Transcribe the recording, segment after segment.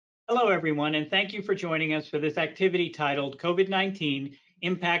Hello, everyone, and thank you for joining us for this activity titled COVID-19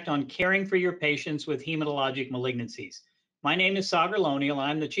 Impact on Caring for Your Patients with Hematologic Malignancies. My name is Sagar Lonial.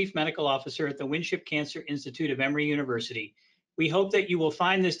 I'm the Chief Medical Officer at the Winship Cancer Institute of Emory University. We hope that you will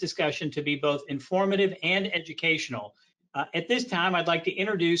find this discussion to be both informative and educational. At this time, I'd like to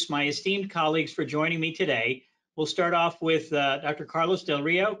introduce my esteemed colleagues for joining me today. We'll start off with Dr. Carlos Del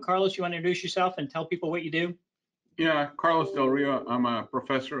Rio. Carlos, you want to introduce yourself and tell people what you do? Yeah, Carlos Del Rio. I'm a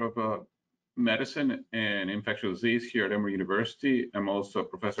professor of medicine and infectious disease here at Emory University. I'm also a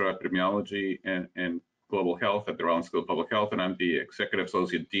professor of epidemiology and global health at the Rollins School of Public Health, and I'm the executive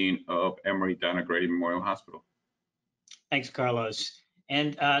associate dean of Emory Dana Grady Memorial Hospital. Thanks, Carlos.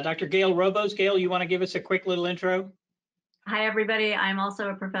 And Dr. Gail Robos. Gail, you want to give us a quick little intro? Hi, everybody. I'm also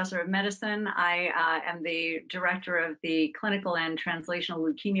a professor of medicine. I am the director of the clinical and translational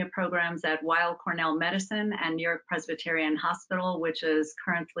leukemia programs at Weill Cornell Medicine and New York Presbyterian Hospital, which is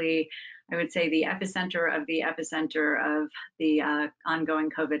currently, I would say, the epicenter of the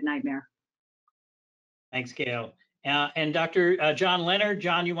ongoing COVID nightmare. Thanks, Gail. And Dr. John Leonard.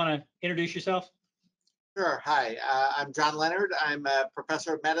 John, you want to introduce yourself? Sure. Hi, I'm John Leonard. I'm a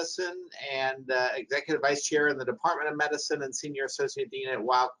professor of medicine and executive vice chair in the Department of Medicine and senior associate dean at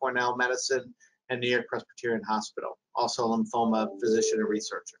Weill Cornell Medicine and New York Presbyterian Hospital. Also a lymphoma physician and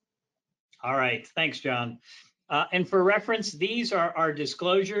researcher. All right. Thanks, John. And for reference, these are our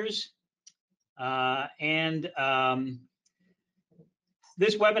disclosures.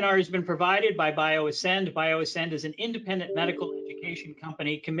 This webinar has been provided by BioAscend. BioAscend is an independent medical education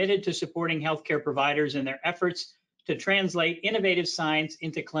company committed to supporting healthcare providers in their efforts to translate innovative science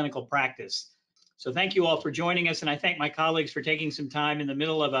into clinical practice. So thank you all for joining us, and I thank my colleagues for taking some time in the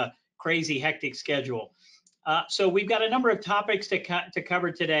middle of a crazy, hectic schedule. So we've got a number of topics to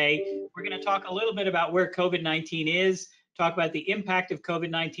cover today. We're going to talk a little bit about where COVID-19 is, talk about the impact of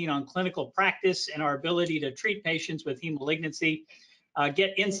COVID-19 on clinical practice and our ability to treat patients with heme malignancy.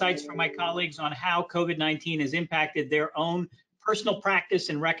 Get insights from my colleagues on how COVID-19 has impacted their own personal practice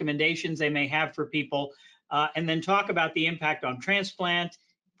and recommendations they may have for people, and then talk about the impact on transplant,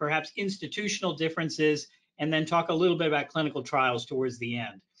 perhaps institutional differences, and then talk a little bit about clinical trials towards the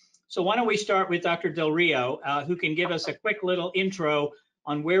end. So why don't we start with Dr. Del Rio, who can give us a quick little intro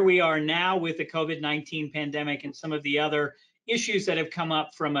on where we are now with the COVID-19 pandemic and some of the other issues that have come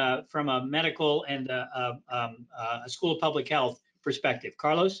up from a medical and a school of public health perspective.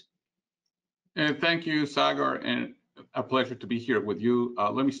 Carlos? Thank you, Sagar, and a pleasure to be here with you.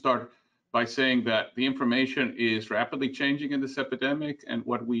 Let me start by saying that the information is rapidly changing in this epidemic, and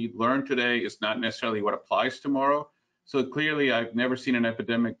what we learn today is not necessarily what applies tomorrow. So clearly, I've never seen an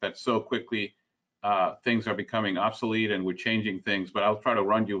epidemic that so quickly things are becoming obsolete and we're changing things, but I'll try to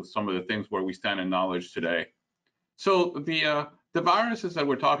run you some of the things where we stand in knowledge today. So the viruses that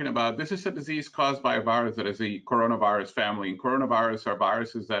we're talking about, this is a disease caused by a virus that is a coronavirus family. And coronavirus are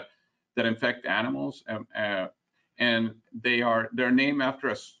viruses that infect animals, and they're named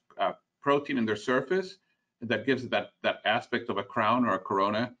after a protein in their surface that gives it that aspect of a crown or a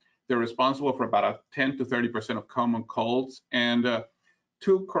corona. They're responsible for about 10 to 30% of common colds. And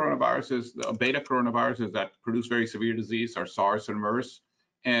two coronaviruses, the beta coronaviruses that produce very severe disease, are SARS and MERS.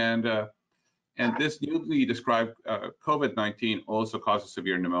 And this newly described COVID-19 also causes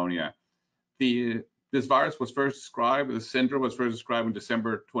severe pneumonia. This virus was first described, the syndrome was first described in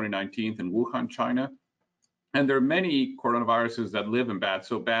December 2019 in Wuhan, China. And there are many coronaviruses that live in bats,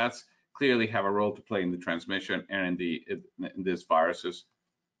 so bats clearly have a role to play in the transmission and in these viruses.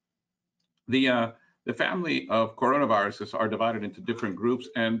 The family of coronaviruses are divided into different groups,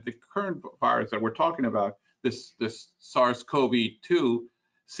 and the current virus that we're talking about, this SARS-CoV-2,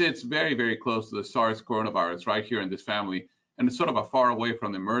 sits very, very close to the SARS coronavirus right here in this family, and it's sort of a far away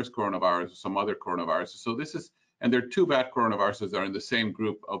from the MERS coronavirus or some other coronaviruses. So this is, and there are two bad coronaviruses that are in the same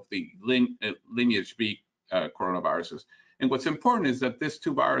group of the lineage B coronaviruses. And what's important is that these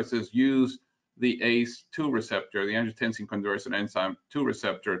two viruses use the ACE2 receptor, the angiotensin conversion enzyme 2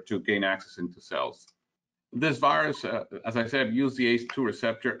 receptor, to gain access into cells. This virus, as I said, uses the ACE2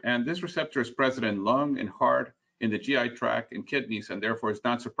 receptor, and this receptor is present in lung and heart, in the GI tract and kidneys, and therefore it's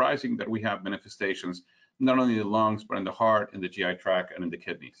not surprising that we have manifestations not only in the lungs, but in the heart, in the GI tract, and in the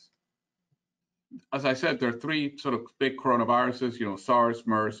kidneys. As I said, there are three sort of big coronaviruses, SARS,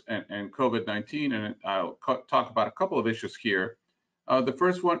 MERS, and COVID-19, and I'll talk about a couple of issues here. The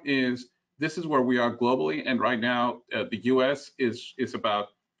first one is, this is where we are globally, and right now the US is about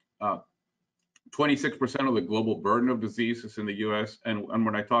 26% of the global burden of disease is in the US, and when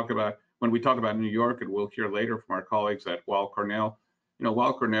we talk about New York, and we'll hear later from our colleagues at Weill Cornell,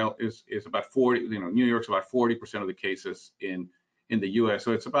 Weill Cornell is about 40, New York's about 40% of the cases in in the US.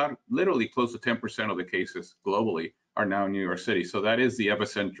 So it's about literally close to 10% of the cases globally are now in New York City. So that is the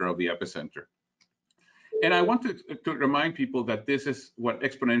epicenter of the epicenter. And I want to remind people that this is what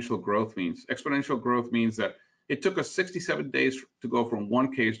exponential growth means. Exponential growth means that it took us 67 days to go from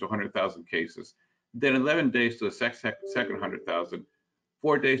 1 case to 100,000 cases, then 11 days to the second 100,000,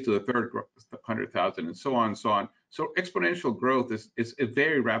 4 days to the third 100,000, and so on and so on. So exponential growth is a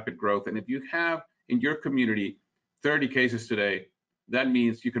very rapid growth. And if you have in your community 30 cases today, that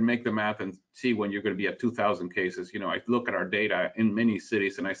means you can make the math and see when you're going to be at 2,000 cases. You know, I look at our data in many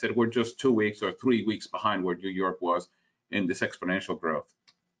cities and I said, we're just 2 weeks or 3 weeks behind where New York was in this exponential growth.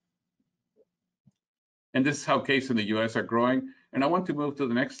 And this is how cases in the US are growing. And I want to move to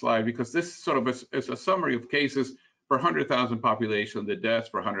the next slide because this sort of is a summary of cases per 100,000 population, the deaths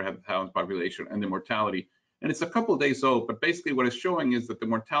per 100,000 population, and the mortality. And it's a couple of days old, but basically what it's showing is that the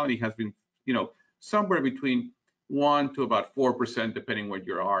mortality has been, you know, somewhere between 1 to about 4%, depending where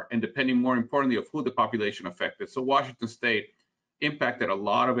you are, and depending more importantly of who the population affected. So Washington State impacted a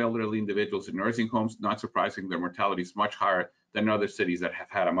lot of elderly individuals in nursing homes. Not surprising, their mortality is much higher than other cities that have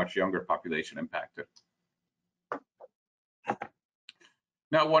had a much younger population impacted.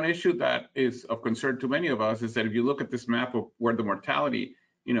 Now, one issue that is of concern to many of us is that if you look at this map of where the mortality,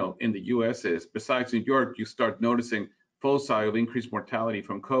 you know, in the US is, besides New York, you start noticing foci of increased mortality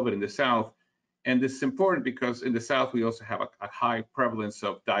from COVID in the South. And this is important because in the South, we also have a high prevalence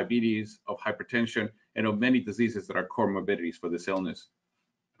of diabetes, of hypertension, and of many diseases that are comorbidities for this illness.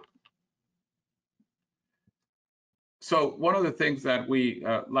 So one of the things that we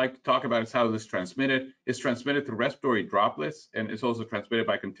like to talk about is how this is transmitted. It's transmitted through respiratory droplets, and it's also transmitted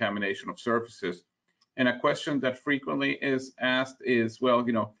by contamination of surfaces. And a question that frequently is asked is, well,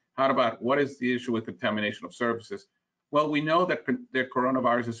 you know, how about what is the issue with contamination of surfaces? Well, we know that the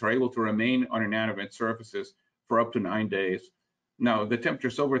coronaviruses are able to remain on inanimate surfaces for up to 9 days. Now, the temperature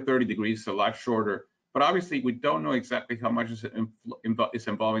is over 30 degrees, so a lot shorter, but obviously we don't know exactly how much is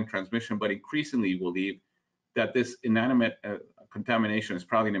involving transmission, but increasingly we believe that this inanimate contamination is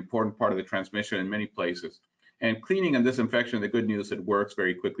probably an important part of the transmission in many places. And cleaning and disinfection, the good news, it works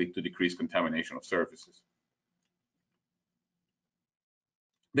very quickly to decrease contamination of surfaces.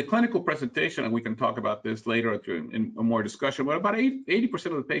 The clinical presentation, and we can talk about this later in more discussion, but about 80%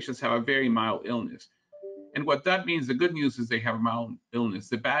 of the patients have a very mild illness. And what that means, the good news is they have a mild illness.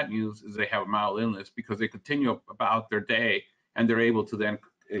 The bad news is they have a mild illness because they continue about their day and they're able to then,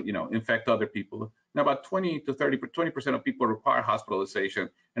 you know, infect other people. Now, about 20% of people require hospitalization,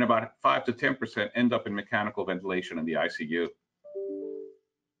 and about 5 to 10% end up in mechanical ventilation in the ICU.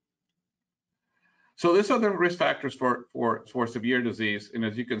 So these are the risk factors for severe disease, and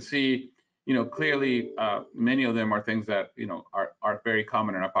as you can see, you know, clearly many of them are things that, you know, are very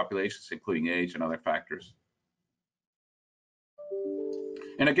common in our populations, including age and other factors.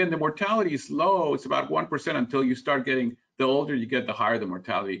 And again, the mortality is low. It's about 1% until you start getting, the older you get, the higher the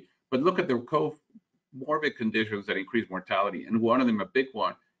mortality. But look at the comorbid conditions that increase mortality, and one of them, a big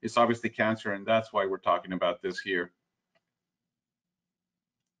one, is obviously cancer, and that's why we're talking about this here.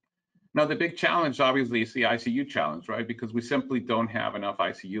 Now, the big challenge, obviously, is the ICU challenge, right? Because we simply don't have enough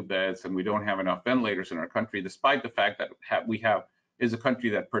ICU beds and we don't have enough ventilators in our country, despite the fact that we have is a country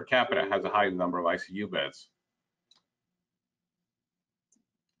that per capita has a high number of ICU beds.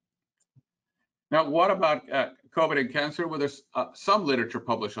 Now, what about COVID and cancer? Well, there's some literature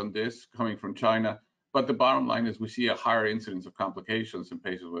published on this coming from China, but the bottom line is we see a higher incidence of complications in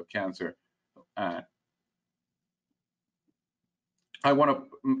patients with cancer. I want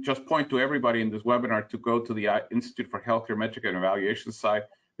to just point to everybody in this webinar to go to the Institute for Healthcare Metric and Evaluation site,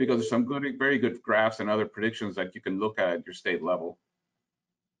 because there's some good, very good graphs and other predictions that you can look at your state level.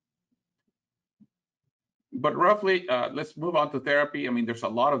 But roughly, let's move on to therapy. I mean, there's a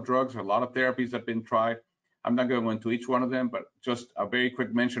lot of drugs, a lot of therapies that have been tried. I'm not going to go into each one of them, but just a very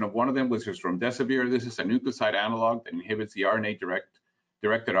quick mention of one of them, which is remdesivir. This is a nucleoside analog that inhibits the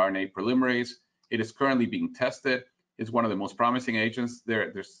directed RNA polymerase. It is currently being tested. It's one of the most promising agents.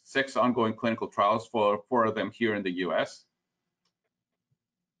 There's 6 ongoing clinical trials, 4 of them here in the US.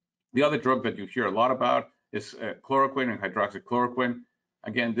 The other drug that you hear a lot about is chloroquine and hydroxychloroquine.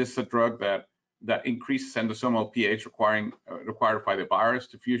 Again, this is a drug that increases endosomal pH required by the virus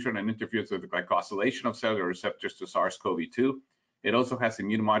diffusion and interferes with the glycosylation of cellular receptors to SARS-CoV-2. It also has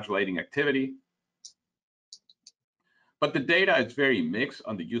immunomodulating activity. But the data is very mixed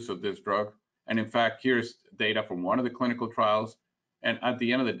on the use of this drug. And in fact, here's data from one of the clinical trials. And at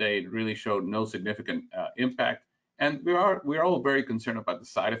the end of the day, it really showed no significant impact. And we're all very concerned about the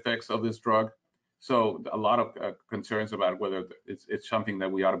side effects of this drug. So a lot of concerns about whether it's something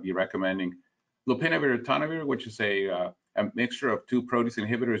that we ought to be recommending. Lopinavir/ritonavir, which is a A mixture of 2 protease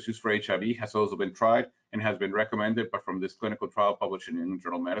inhibitors used for HIV has also been tried and has been recommended, but from this clinical trial published in New England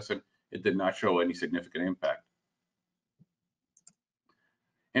Journal of Medicine, it did not show any significant impact.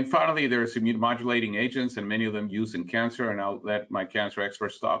 And finally, there's immunomodulating agents, and many of them used in cancer, and I'll let my cancer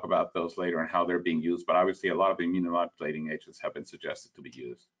experts talk about those later and how they're being used, but obviously a lot of immunomodulating agents have been suggested to be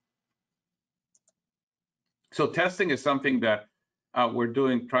used. So testing is something that we're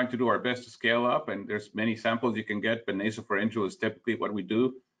trying to do our best to scale up, and there's many samples you can get, but nasopharyngeal is typically what we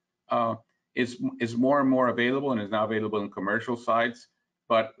do. Is more and more available and is now available in commercial sites,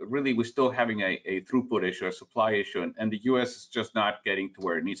 but really we're still having a throughput issue, a supply issue, and the US is just not getting to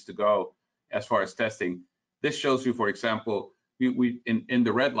where it needs to go as far as testing. This shows you, for example, in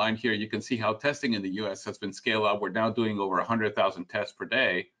the red line here, you can see how testing in the US has been scaled up. We're now doing over 100,000 tests per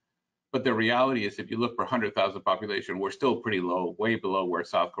day. But the reality is, if you look per 100,000 population, we're still pretty low, way below where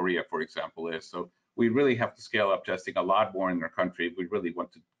South Korea, for example, is. So we really have to scale up testing a lot more in our country if we really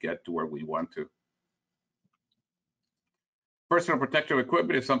want to get to where we want to. Personal protective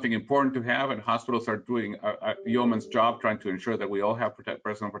equipment is something important to have, and hospitals are doing a yeoman's job trying to ensure that we all have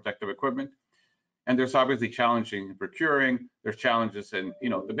personal protective equipment. And there's obviously challenging in procuring. There's challenges, and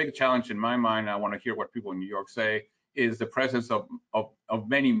the big challenge in my mind, I want to hear what people in New York say, is the presence of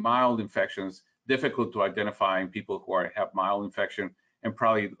many mild infections, difficult to identify in people who have mild infection, and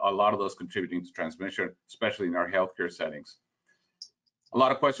probably a lot of those contributing to transmission, especially in our healthcare settings. A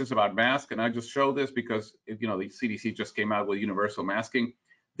lot of questions about masks, and I just show this because the CDC just came out with universal masking.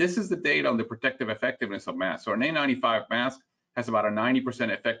 This is the data on the protective effectiveness of masks. So an N95 mask has about a 90%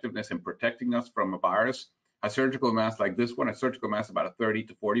 effectiveness in protecting us from a virus. A surgical mask like this one, a surgical mask about a 30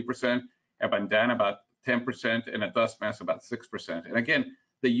 to 40%, a bandana about 10%, and a dust mask about 6%. And again,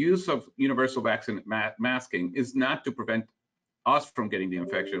 the use of universal vaccine masking is not to prevent us from getting the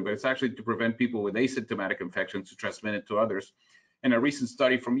infection, but it's actually to prevent people with asymptomatic infections to transmit it to others. And a recent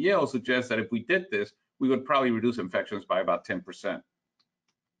study from Yale suggests that if we did this, we would probably reduce infections by about 10%.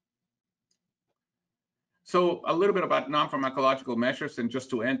 So a little bit about non-pharmacological measures, and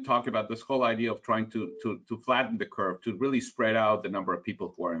just to end, talk about this whole idea of trying to flatten the curve, to really spread out the number of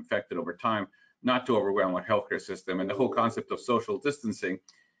people who are infected over time, not to overwhelm our healthcare system, and the whole concept of social distancing.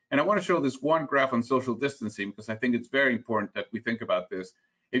 And I want to show this one graph on social distancing because I think it's very important that we think about this.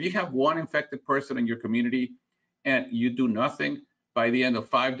 If you have one infected person in your community and you do nothing, by the end of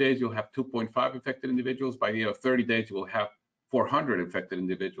 5 days, you'll have 2.5 infected individuals. By the end of 30 days, you will have 400 infected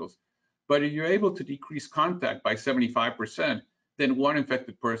individuals. But if you're able to decrease contact by 75%, then one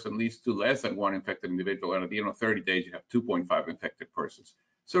infected person leads to less than one infected individual. And at the end of 30 days, you have 2.5 infected persons.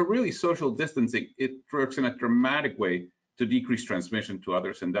 So really, social distancing, it works in a dramatic way to decrease transmission to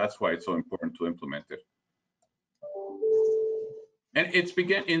others, and that's why it's so important to implement it. And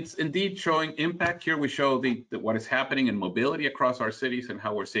it's indeed showing impact. Here we show what is happening in mobility across our cities and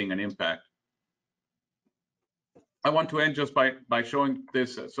how we're seeing an impact. I want to end just by showing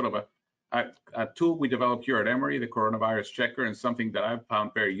this sort of a tool we developed here at Emory, the coronavirus checker, and something that I've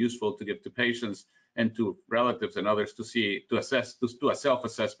found very useful to give to patients and to relatives and others to do a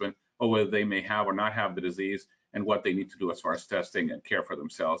self-assessment of whether they may have or not have the disease and what they need to do as far as testing and care for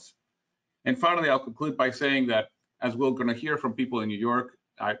themselves. And finally, I'll conclude by saying that as we're going to hear from people in New York,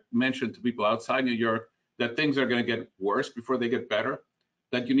 I mentioned to people outside New York that things are going to get worse before they get better,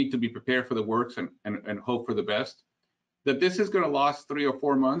 that you need to be prepared for the worst and hope for the best, that this is going to last 3 or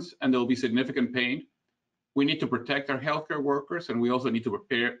 4 months and there'll be significant pain. We need to protect our healthcare workers, and we also need to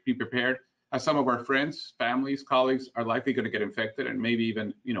be prepared, as some of our friends, families, colleagues are likely going to get infected and maybe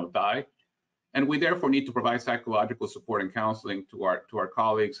even die. And we therefore need to provide psychological support and counseling to our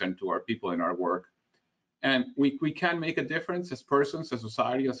colleagues and to our people in our work. And we can make a difference as persons, as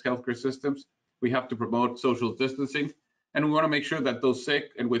society, as healthcare systems. We have to promote social distancing, and we want to make sure that those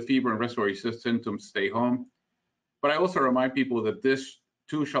sick and with fever and respiratory symptoms stay home. But I also remind people that this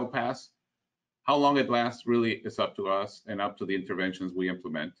too shall pass. How long it lasts really is up to us and up to the interventions we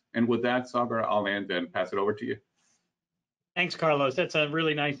implement. And with that, Sagar, I'll end and pass it over to you. Thanks, Carlos. That's a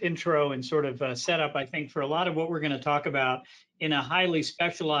really nice intro and sort of setup, I think, for a lot of what we're going to talk about in a highly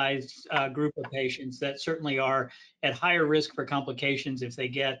specialized group of patients that certainly are at higher risk for complications if they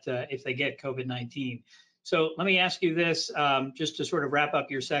get COVID-19. So let me ask you this, just to sort of wrap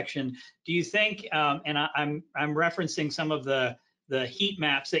up your section. Do you think, and I'm referencing some of the heat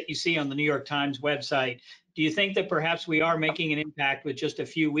maps that you see on the New York Times website, do you think that perhaps we are making an impact with just a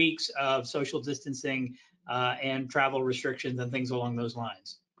few weeks of social distancing and travel restrictions and things along those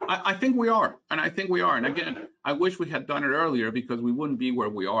lines? I think we are, and I think we are. And again, I wish we had done it earlier because we wouldn't be where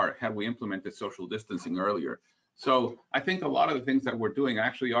we are had we implemented social distancing earlier. So I think a lot of the things that we're doing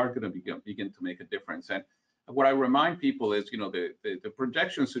actually are going to begin to make a difference. And What I remind people is, the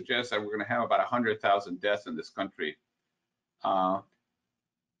projections suggest that we're going to have about 100,000 deaths in this country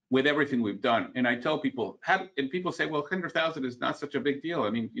with everything we've done. And I tell people, and people say, well, 100,000 is not such a big deal. I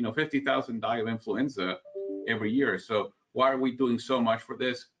mean, 50,000 die of influenza every year. So why are we doing so much for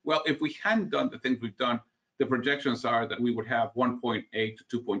this? Well, if we hadn't done the things we've done, the projections are that we would have 1.8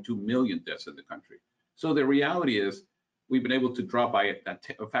 to 2.2 million deaths in the country. So the reality is we've been able to drop by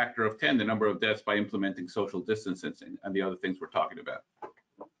a factor of 10 the number of deaths by implementing social distancing and the other things we're talking about.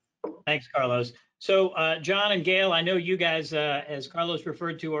 Thanks, Carlos. So John and Gail, I know you guys, as Carlos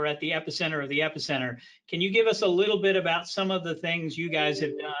referred to, are at the epicenter of the epicenter. Can you give us a little bit about some of the things you guys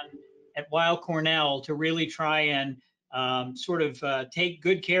have done at Weill Cornell to really try and sort of take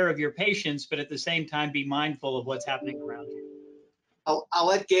good care of your patients, but at the same time be mindful of what's happening around you? I'll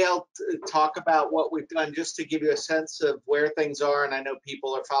let Gail talk about what we've done just to give you a sense of where things are. And I know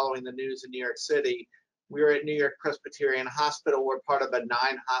people are following the news in New York City. We're at New York Presbyterian Hospital. We're part of a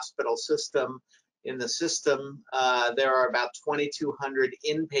 9-hospital system. In the system, there are about 2,200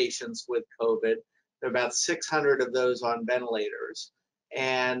 inpatients with COVID. There are about 600 of those on ventilators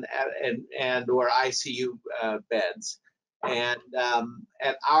and or ICU beds. And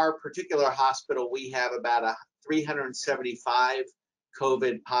at our particular hospital, we have about 375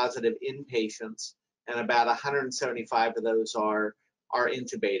 COVID positive inpatients, and about 175 of those are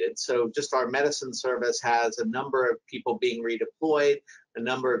intubated. So just our medicine service has a number of people being redeployed, a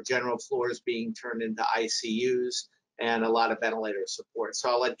number of general floors being turned into ICUs, and a lot of ventilator support. So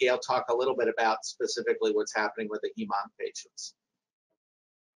I'll let Gail talk a little bit about specifically what's happening with the HEMONC patients.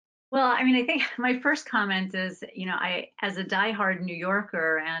 Well, I mean, I think my first comment is, I, as a diehard New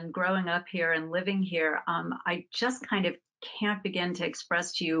Yorker and growing up here and living here, I just kind of can't begin to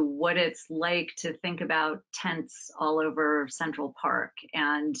express to you what it's like to think about tents all over Central Park.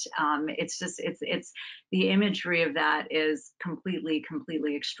 And it's just, it's the imagery of that is completely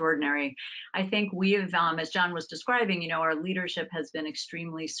extraordinary. I think we have, as John was describing, our leadership has been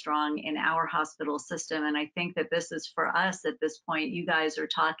extremely strong in our hospital system. And I think that this is for us at this point. You guys are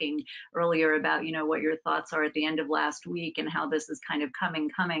talking earlier about, what your thoughts are at the end of last week and how this is kind of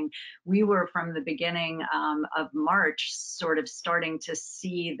coming. We were from the beginning of March sort of starting to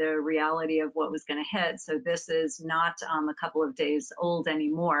see the reality of what was going to hit. So this is not a couple of days old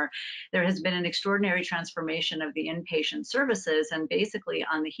anymore. There has been an extraordinary transformation of the inpatient services, and basically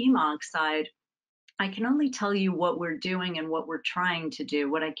on the HEMONC side, I can only tell you what we're doing and what we're trying to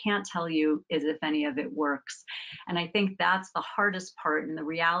do. What I can't tell you is if any of it works. And I think that's the hardest part. And the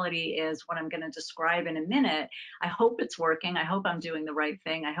reality is what I'm going to describe in a minute. I hope it's working. I hope I'm doing the right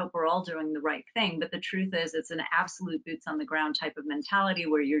thing. I hope we're all doing the right thing. But the truth is it's an absolute boots on the ground type of mentality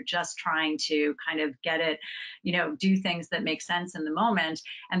where you're just trying to kind of get it, do things that make sense in the moment.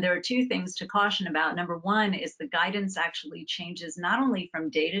 And there are two things to caution about. Number one is the guidance actually changes not only from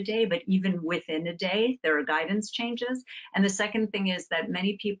day to day, but even within a day. There are guidance changes. And the second thing is that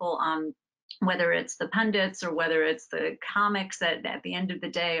many people, whether it's the pundits or whether it's the comics that at the end of the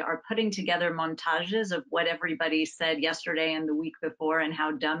day are putting together montages of what everybody said yesterday and the week before and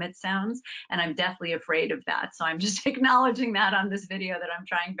how dumb it sounds. And I'm deathly afraid of that. So I'm just acknowledging that on this video that I'm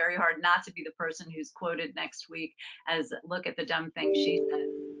trying very hard not to be the person who's quoted next week as look at the dumb thing she said.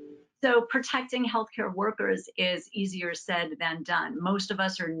 So protecting healthcare workers is easier said than done. Most of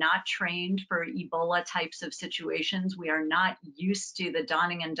us are not trained for Ebola types of situations. We are not used to the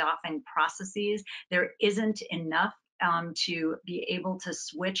donning and doffing processes. There isn't enough to be able to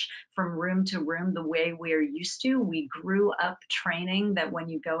switch from room to room the way we are used to. We grew up training that when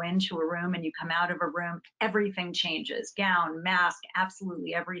you go into a room and you come out of a room, everything changes, gown, mask,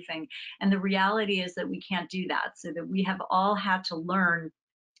 absolutely everything. And the reality is that we can't do that, so that we have all had to learn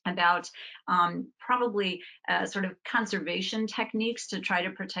about probably sort of conservation techniques to try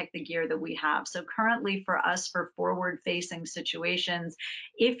to protect the gear that we have. So currently for us, for forward-facing situations,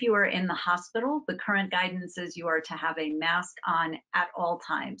 if you are in the hospital, the current guidance is you are to have a mask on at all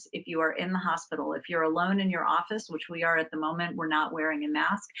times. If you are in the hospital, if you're alone in your office, which we are at the moment, we're not wearing a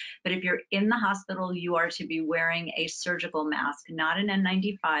mask. But if you're in the hospital, you are to be wearing a surgical mask, not an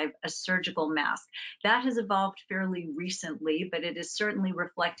N95, a surgical mask. That has evolved fairly recently, but it is certainly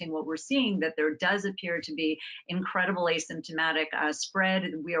reflecting what we're seeing, that there does appear to be incredible asymptomatic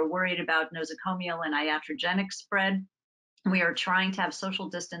spread. We are worried about nosocomial and iatrogenic spread. We are trying to have social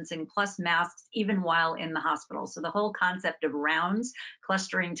distancing plus masks even while in the hospital. So the whole concept of rounds,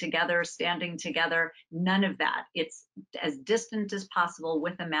 clustering together, standing together, none of that. It's as distant as possible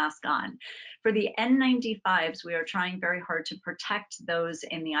with a mask on. For the N95s, we are trying very hard to protect those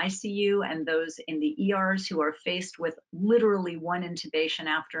in the ICU and those in the ERs who are faced with literally one intubation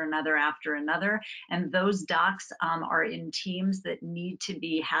after another. And those docs are in teams that need to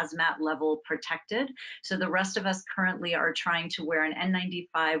be hazmat level protected. So the rest of us currently are trying to wear an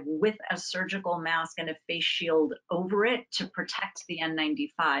N95 with a surgical mask and a face shield over it to protect the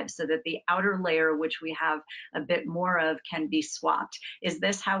N95 so that the outer layer, which we have a bit more of, can be swapped. Is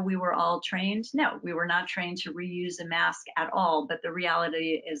this how we were all trained? No, we were not trained to reuse a mask at all, but the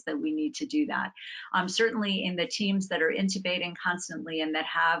reality is that we need to do that. Certainly in the teams that are intubating constantly and that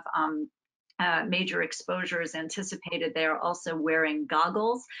have major exposures anticipated, they are also wearing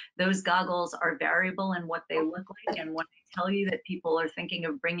goggles. Those goggles are variable in what they look like. And when I tell you that people are thinking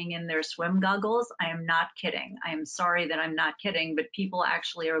of bringing in their swim goggles, I am not kidding. I am sorry that I'm not kidding, but people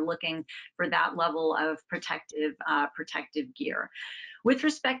actually are looking for that level of protective gear. With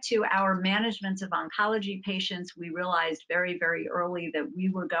respect to our management of oncology patients, we realized very, very early that we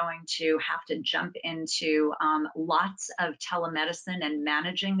were going to have to jump into lots of telemedicine and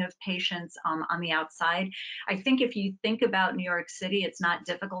managing of patients on the outside. I think if you think about New York City, it's not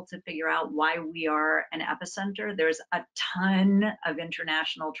difficult to figure out why we are an epicenter. There's a ton of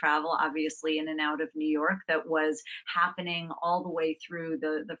international travel, obviously, in and out of New York that was happening all the way through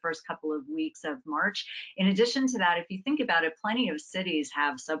the first couple of weeks of March. In addition to that, if you think about it, plenty of cities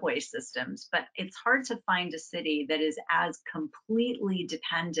have subway systems, but it's hard to find a city that is as completely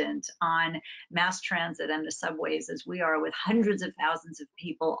dependent on mass transit and the subways as we are, with hundreds of thousands of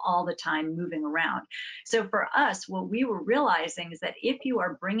people all the time moving around. So for us, what we were realizing is that if you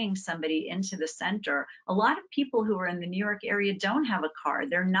are bringing somebody into the center, a lot of people who are in the New York area don't have a car.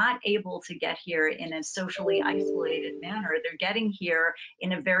 They're not able to get here in a socially isolated manner. They're getting here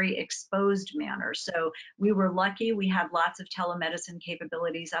in a very exposed manner. So we were lucky. We had lots of telemedicine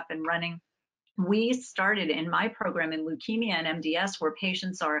capabilities up and running. We started in my program in leukemia and MDS, where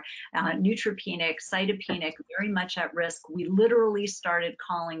patients are neutropenic, cytopenic, very much at risk. We literally started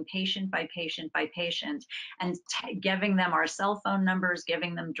calling patient by patient by patient and giving them our cell phone numbers,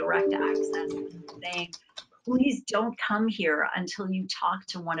 giving them direct access, and saying, please don't come here until you talk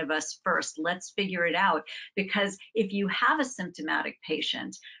to one of us first. Let's figure it out. Because if you have a symptomatic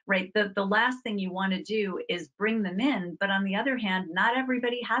patient, right, the last thing you want to do is bring them in. But on the other hand, not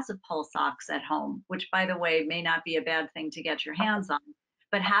everybody has a pulse ox at home, which, by the way, may not be a bad thing to get your hands on.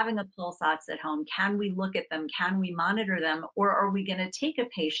 But having a pulse ox at home, can we look at them? Can we monitor them? Or are we going to take a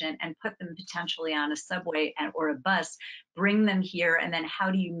patient and put them potentially on a subway or a bus, bring them here, and then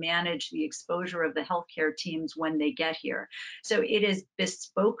how do you manage the exposure of the healthcare teams when they get here? So it is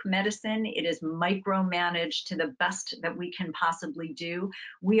bespoke medicine. It is micromanaged to the best that we can possibly do.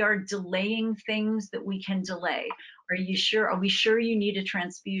 We are delaying things that we can delay. Are you sure? Are we sure you need a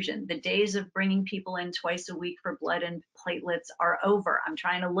transfusion? The days of bringing people in twice a week for blood and platelets are over. I'm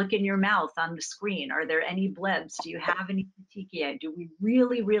trying to look in your mouth on the screen. Are there any blebs? Do you have any petechiae? Do we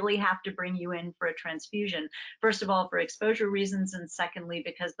really, really have to bring you in for a transfusion? First of all, for exposure reasons, and secondly,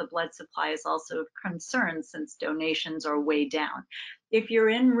 because the blood supply is also of concern since donations are way down. If you're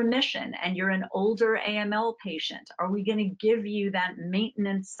in remission and you're an older AML patient, are we going to give you that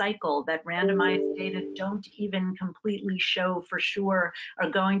maintenance cycle that randomized data don't even completely show for sure are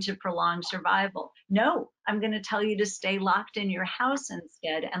going to prolong survival? No, I'm going to tell you to stay locked in your house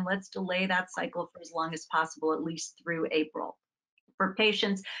instead, and let's delay that cycle for as long as possible, at least through April. For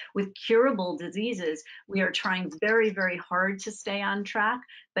patients with curable diseases, we are trying very, very hard to stay on track.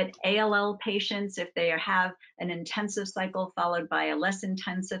 But ALL patients, if they have an intensive cycle followed by a less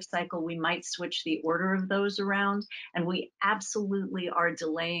intensive cycle, we might switch the order of those around. And we absolutely are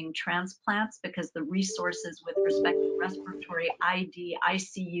delaying transplants because the resources with respect to respiratory, ID,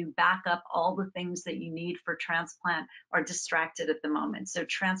 ICU, backup, all the things that you need for transplant are distracted at the moment. So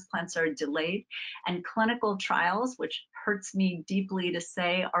transplants are delayed, and clinical trials, which hurts me deeply to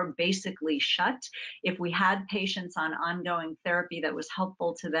say, are basically shut. If we had patients on ongoing therapy that was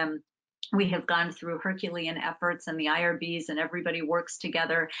helpful to them, we have gone through Herculean efforts, and the IRBs and everybody works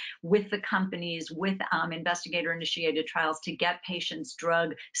together with the companies, with investigator-initiated trials to get patients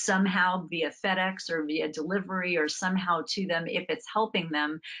drug somehow via FedEx or via delivery or somehow to them if it's helping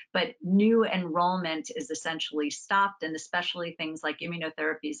them. But new enrollment is essentially stopped, and especially things like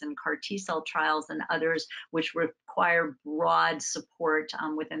immunotherapies and CAR T-cell trials and others, which require broad support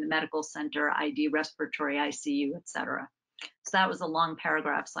within the medical center, ID, respiratory, ICU, et cetera. So that was a long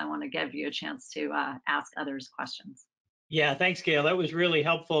paragraph, so I want to give you a chance to ask others questions. Yeah, thanks, Gail. That was really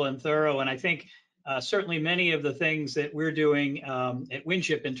helpful and thorough. And I think certainly many of the things that we're doing at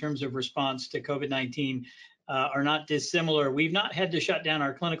Winship in terms of response to COVID-19 are not dissimilar. We've not had to shut down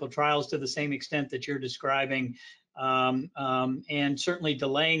our clinical trials to the same extent that you're describing. And certainly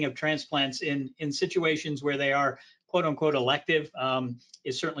delaying of transplants in situations where they are quote unquote elective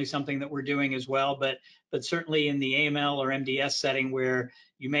is certainly something that we're doing as well. But certainly in the AML or MDS setting where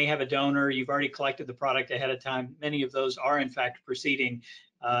you may have a donor, you've already collected the product ahead of time, many of those are in fact proceeding,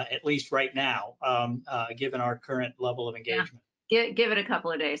 at least right now, given our current level of engagement. Yeah. Give it a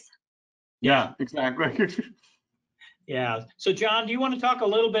couple of days. Yeah, exactly. Yeah. So John, do you want to talk a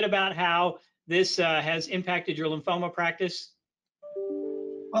little bit about how this has impacted your lymphoma practice?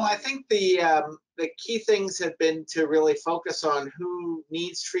 Well, I think the key things have been to really focus on who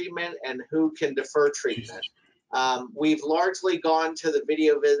needs treatment and who can defer treatment. We've largely gone to the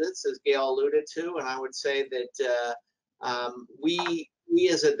video visits, as Gail alluded to, and I would say that we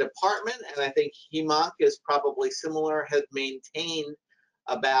as a department, and I think HEMONC is probably similar, have maintained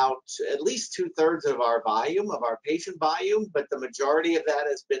about at least 2/3 of our volume, of our patient volume, but the majority of that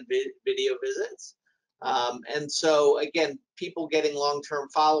has been video visits. And so again, people getting long-term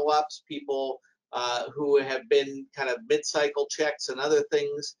follow-ups, people who have been kind of mid-cycle checks and other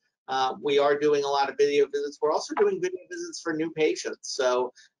things. We are doing a lot of video visits. We're also doing video visits for new patients.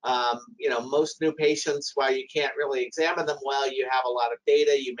 So, you know, most new patients, while you can't really examine them well, you have a lot of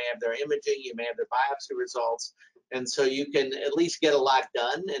data. You may have their imaging, you may have their biopsy results. And so you can at least get a lot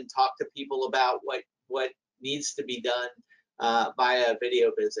done and talk to people about what needs to be done via a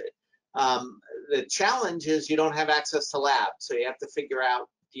video visit. The challenge is you don't have access to labs. So you have to figure out,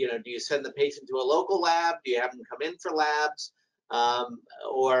 you know, do you send the patient to a local lab? Do you have them come in for labs?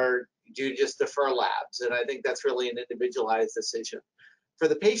 Or do you just defer labs? And I think that's really an individualized decision. For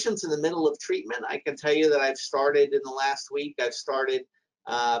the patients in the middle of treatment, I can tell you that I've started in the last week, I've started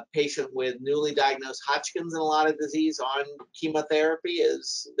a patient with newly diagnosed Hodgkin's and a lot of disease on chemotherapy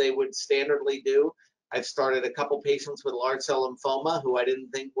as they would standardly do. I've started a couple patients with large cell lymphoma who I didn't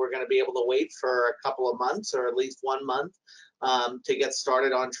think were going to be able to wait for a couple of months or at least 1 month to get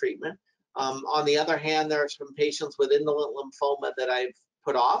started on treatment. On the other hand, there are some patients with indolent lymphoma that I've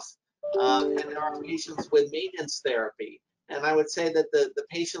put off, and there are patients with maintenance therapy. And I would say that the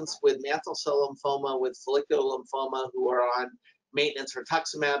patients with mantle cell lymphoma, with follicular lymphoma who are on maintenance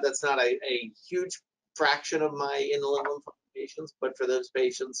rituximab, that's not a huge fraction of my indolent lymphoma patients, but for those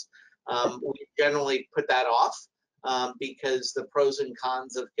patients, we generally put that off because the pros and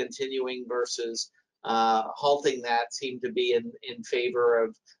cons of continuing versus halting that seem to be in favor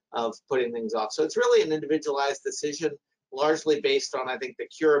of putting things off. So it's really an individualized decision, largely based on, I think, the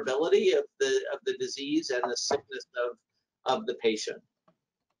curability of the disease and the sickness of the patient.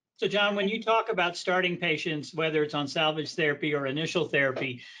 So John, when you talk about starting patients, whether it's on salvage therapy or initial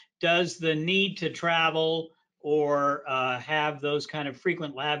therapy, does the need to travel or have those kind of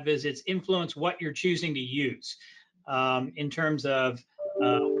frequent lab visits influence what you're choosing to use in terms of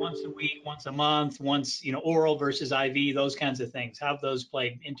once a week, once a month, once, you know, oral versus IV, those kinds of things? How have those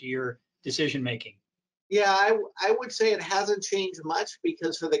played into your decision making? Yeah, I would say it hasn't changed much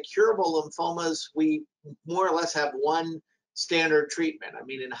because for the curable lymphomas, we more or less have one standard treatment. I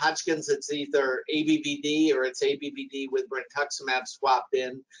mean, in Hodgkin's, it's either ABVD or it's ABVD with brentuximab swapped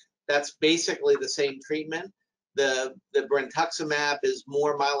in. That's basically the same treatment. The brentuximab is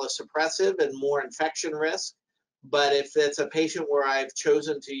more myelosuppressive and more infection risk. But if it's a patient where I've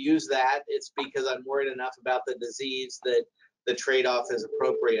chosen to use that, it's because I'm worried enough about the disease that the trade-off is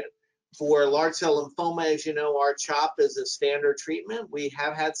appropriate. For large cell lymphoma, as you know, our CHOP is a standard treatment. We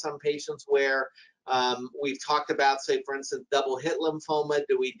have had some patients where we've talked about, say, for instance, double hit lymphoma.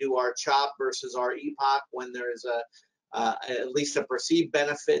 Do we do our CHOP versus our EPOC when there's at least a perceived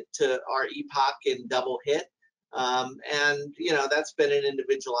benefit to our EPOC in double hit? And, you know, that's been an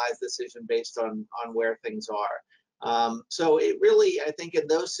individualized decision based on where things are. So it really, I think in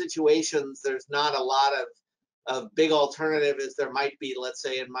those situations, there's not a lot of big alternative as there might be, let's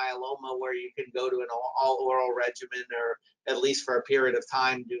say, in myeloma, where you can go to an all oral regimen or at least for a period of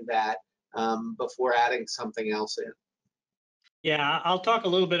time do that before adding something else in. Yeah, I'll talk a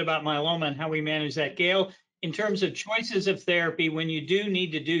little bit about myeloma and how we manage that. Gail, in terms of choices of therapy, when you do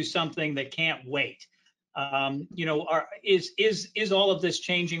need to do something that can't wait, you know, is all of this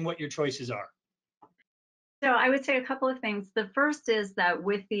changing what your choices are? So I would say a couple of things. The first is that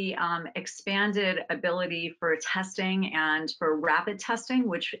with the expanded ability for testing and for rapid testing,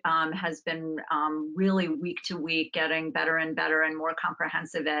 which has been really week to week getting better and better and more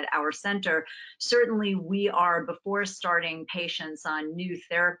comprehensive at our center, certainly we are, before starting patients on new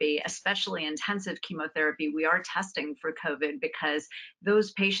therapy, especially intensive chemotherapy, we are testing for COVID, because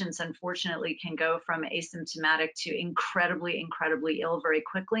those patients unfortunately can go from asymptomatic to incredibly, incredibly ill very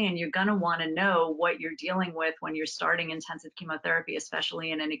quickly. And you're going to want to know what you're dealing with when you're starting intensive chemotherapy,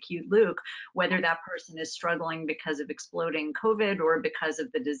 especially in an acute luke, whether that person is struggling because of exploding COVID or because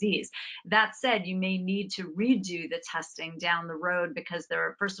of the disease. That said, you may need to redo the testing down the road, because there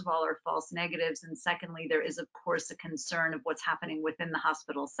are, first of all, are false negatives, and secondly, there is of course a concern of what's happening within the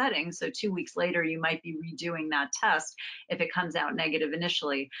hospital setting. So 2 weeks later, you might be redoing that test if it comes out negative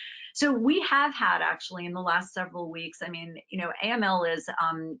initially. So we have had, actually, in the last several weeks, I mean, AML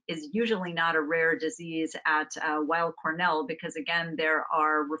is usually not a rare disease at Weill Cornell, because again, there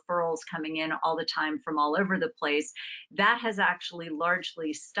are referrals coming in all the time from all over the place. That has actually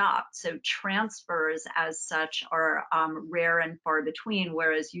largely stopped. So transfers as such are rare and far between,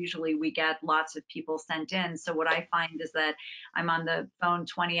 whereas usually we get lots of people sent in. So what I find is that I'm on the phone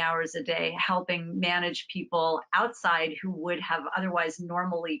 20 hours a day helping manage people outside who would have otherwise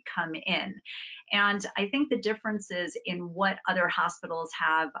normally come in. And I think the difference is in what other hospitals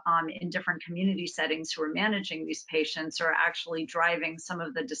have in different community settings who are managing these patients are actually driving some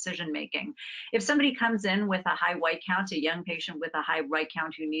of the decision making. If somebody comes in with a high white count, a young patient with a high white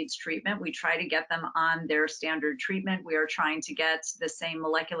count who needs treatment, we try to get them on their standard treatment. We are trying to get the same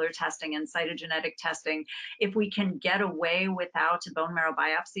molecular testing and cytogenetic testing. If we can get away without a bone marrow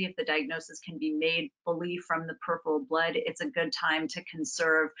biopsy, if the diagnosis can be made fully from the peripheral blood, it's a good time to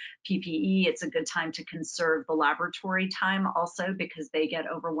conserve PPE. It's a good time to conserve the laboratory time also, because they get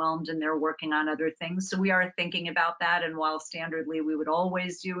overwhelmed and they're working on other things. So we are thinking about that. And while standardly we would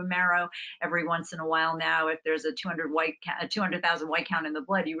always do a marrow, every once in a while now, if there's a 200,000 white count in the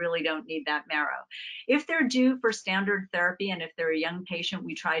blood, you really don't need that marrow. If they're due for standard therapy, and if they're a young patient,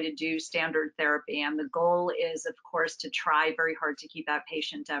 we try to do standard therapy. And the goal is, of course, to try very hard to keep that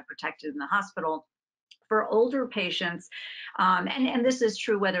patient protected in the hospital. For older patients, and this is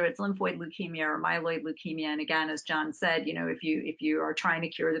true whether it's lymphoid leukemia or myeloid leukemia. And again, as John said, if you are trying to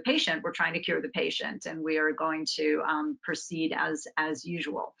cure the patient, we're trying to cure the patient, and we are going to proceed as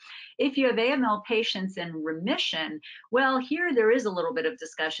usual. If you have AML patients in remission, well, here there is a little bit of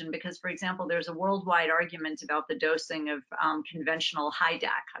discussion, because, for example, there's a worldwide argument about the dosing of conventional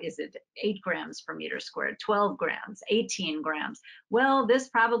HiDAC. Is it 8 grams per meter squared, 12 grams, 18 grams? Well, this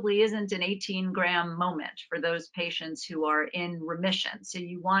probably isn't an 18-gram moment for those patients who are in remission. So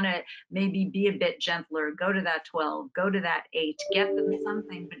you want to maybe be a bit gentler, go to that 12, go to that 8, get them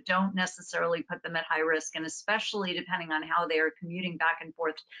something, but don't necessarily put them at high risk. And especially depending on how they are commuting back and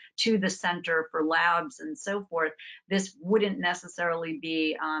forth to the center for labs and so forth, this wouldn't necessarily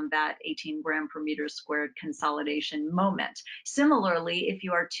be that 18 gram per meter squared consolidation moment. Similarly, if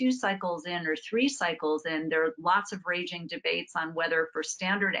you are 2 cycles in or 3 cycles in, there are lots of raging debates on whether for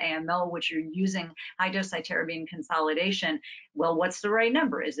standard AML, which you're using high-dose cytarabine consolidation, well, what's the right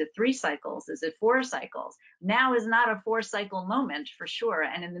number? Is it 3 cycles? Is it 4 cycles? Now is not a 4-cycle moment for sure.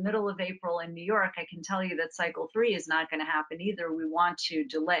 And in the middle of April in New York, I can tell you that cycle 3 is not going to happen either. We want to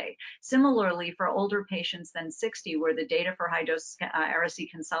delay. Similarly, for older patients than 60, where the data for high-dose Ara-C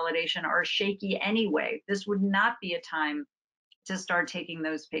consolidation are shaky anyway, this would not be a time to start taking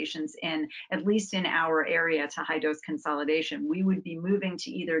those patients in, at least in our area, to high-dose consolidation. We would be moving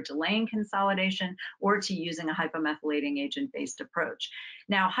to either delaying consolidation or to using a hypomethylating agent-based approach.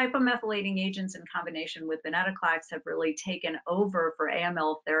 Now, hypomethylating agents in combination with venetoclax have really taken over for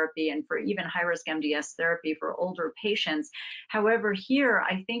AML therapy and for even high-risk MDS therapy for older patients. However, here,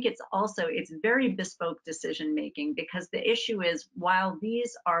 I think it's very bespoke decision-making, because the issue is, while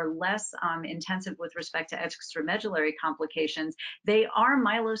these are less intensive with respect to extramedullary complications, they are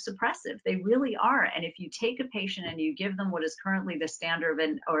myelosuppressive. They really are. And if you take a patient and you give them what is currently the standard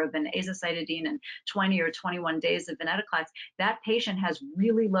of an azacitidine and 20 or 21 days of venetoclax, that patient has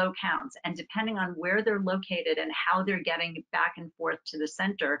really low counts. And depending on where they're located and how they're getting back and forth to the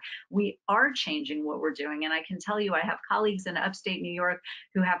center, we are changing what we're doing. And I can tell you, I have colleagues in upstate New York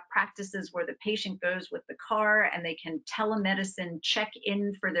who have practices where the patient goes with the car and they can telemedicine check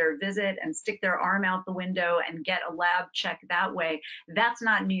in for their visit and stick their arm out the window and get a lab check that way. That's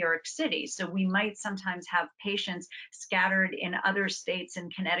not New York City. So we might sometimes have patients scattered in other states, in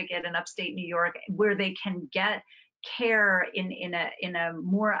Connecticut and upstate New York, where they can get care in a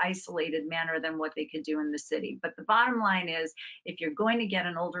more isolated manner than what they could do in the city. But the bottom line is, if you're going to get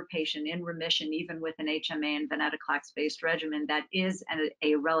an older patient in remission, even with an HMA and venetoclax-based regimen, that is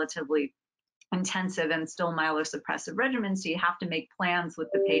a relatively intensive and still myelosuppressive regimen, so you have to make plans with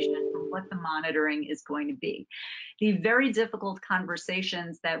the patient for what the monitoring is going to be. The very difficult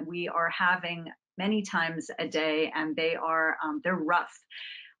conversations that we are having many times a day, and they're rough,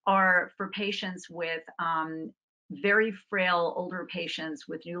 are for patients with very frail older patients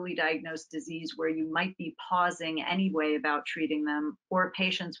with newly diagnosed disease where you might be pausing anyway about treating them, or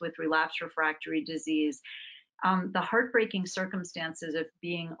patients with relapsed refractory disease. The heartbreaking circumstances of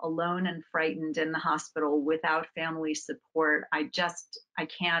being alone and frightened in the hospital without family support, I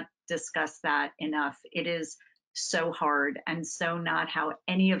can't discuss that enough. It is so hard and so not how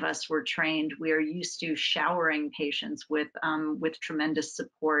any of us were trained. We are used to showering patients with tremendous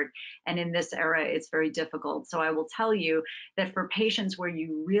support, and in this era it's very difficult. So I will tell you that for patients where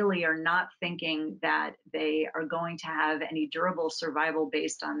you really are not thinking that they are going to have any durable survival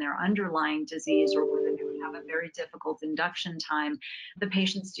based on their underlying disease, or whether they would have a very difficult induction time, the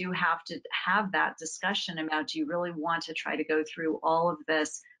patients do have to have that discussion about, do you really want to try to go through all of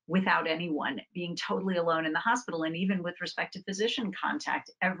this without anyone, being totally alone in the hospital? And even with respect to physician contact,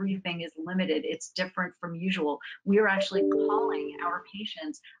 everything is limited. It's different from usual. We are actually calling our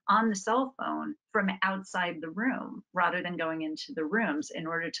patients on the cell phone from outside the room rather than going into the rooms in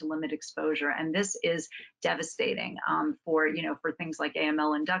order to limit exposure. And this is devastating for things like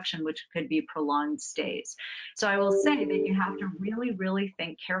AML induction, which could be prolonged stays. So I will say that you have to really, really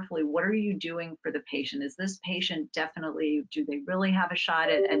think carefully. What are you doing for the patient? Is this patient definitely, do they really have a shot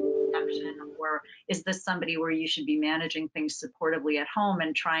at induction, or is this somebody where you should be managing things supportively at home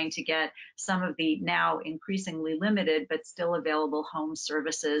and trying to get some of the now increasingly limited but still available home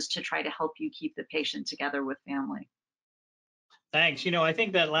services to try to help you keep the patient together with family? Thanks. I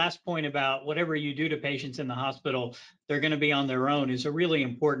think that last point about whatever you do to patients in the hospital, they're going to be on their own, is a really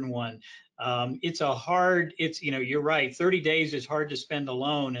important one. You're right. 30 days is hard to spend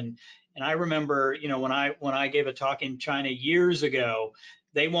alone. And I remember, when I gave a talk in China years ago,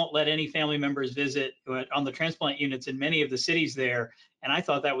 they won't let any family members visit on the transplant units in many of the cities there. And I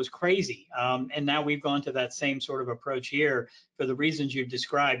thought that was crazy. And now we've gone to that same sort of approach here for the reasons you've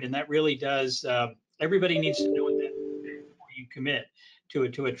described. And that really does, everybody needs to know what that is before you commit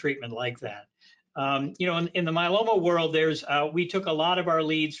to a treatment like that. In the myeloma world, we took a lot of our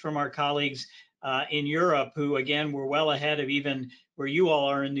leads from our colleagues in Europe, who again were well ahead of even where you all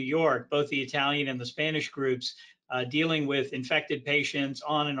are in New York, both the Italian and the Spanish groups, dealing with infected patients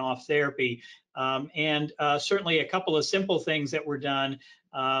on and off therapy. And certainly a couple of simple things that were done,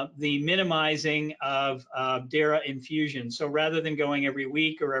 the minimizing of DARA infusion. So rather than going every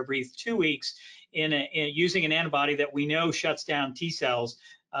week or every 2 weeks using an antibody that we know shuts down T cells,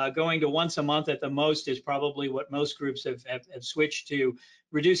 going to once a month at the most is probably what most groups have switched to.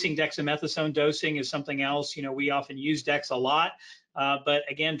 Reducing dexamethasone dosing is something else. We often use dex a lot, but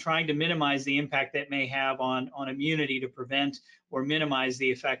again, trying to minimize the impact that may have on immunity to prevent or minimize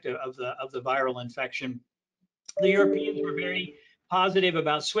the effect of the viral infection. The Europeans were very positive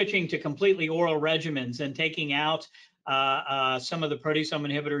about switching to completely oral regimens and taking out some of the proteasome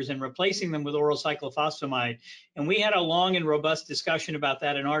inhibitors and replacing them with oral cyclophosphamide. And we had a long and robust discussion about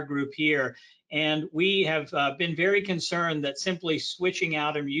that in our group here. And we have been very concerned that simply switching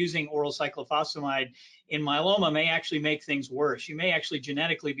out and using oral cyclophosphamide in myeloma may actually make things worse. You may actually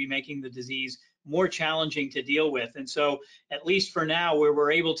genetically be making the disease more challenging to deal with. And so, at least for now, where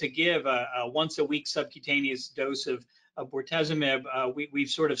we're able to give a once-a-week subcutaneous dose of bortezomib, we've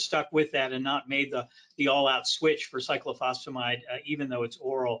sort of stuck with that and not made the all-out switch for cyclophosphamide, even though it's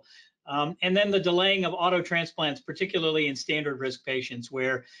oral. And then the delaying of auto transplants, particularly in standard risk patients,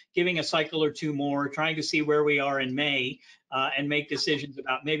 where giving a cycle or two more, trying to see where we are in May, and make decisions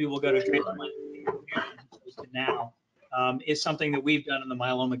about maybe we'll go to transplant now, is something that we've done in the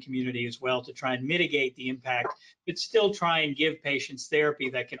myeloma community as well, to try and mitigate the impact, but still try and give patients therapy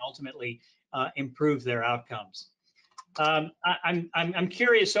that can ultimately improve their outcomes. I'm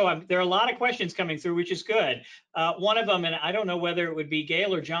curious. So there are a lot of questions coming through, which is good. One of them, and I don't know whether it would be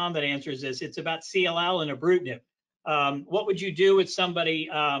Gail or John that answers this, it's about CLL and ibrutinib. What would you do with somebody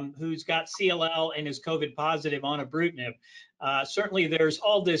who's got CLL and is COVID positive on ibrutinib? Certainly there's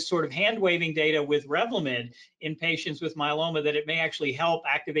all this sort of hand-waving data with Revlimid in patients with myeloma that it may actually help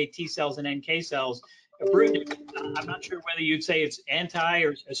activate T cells and NK cells. Ibrutinib, I'm not sure whether you'd say it's anti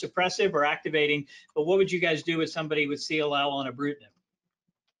or suppressive or activating, but what would you guys do with somebody with CLL on ibrutinib?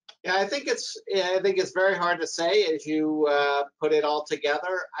 Yeah, I think it's very hard to say as you put it all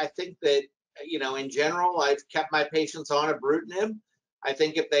together. I think that in general, I've kept my patients on ibrutinib. I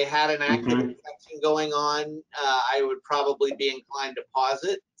think if they had an active infection going on, I would probably be inclined to pause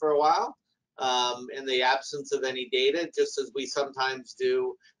it for a while in the absence of any data, just as we sometimes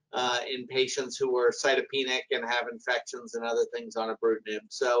do in patients who are cytopenic and have infections and other things on ibrutinib.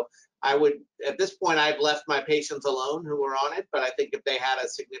 So I would, at this point, I've left my patients alone who were on it, but I think if they had a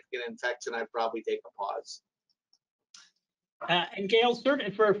significant infection, I'd probably take a pause. And Gail,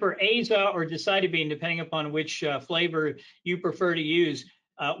 certain for AZA or decitabine, depending upon which flavor you prefer to use,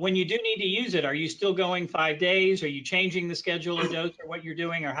 when you do need to use it, are you still going 5 days? Are you changing the schedule or dose or what you're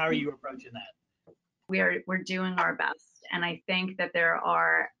doing, or how are you approaching that? We're doing our best, and I think that there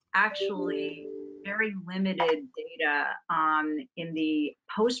are actually very limited data in the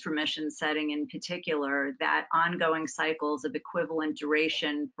post-remission setting in particular that ongoing cycles of equivalent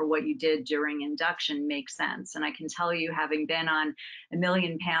duration for what you did during induction make sense. And I can tell you, having been on a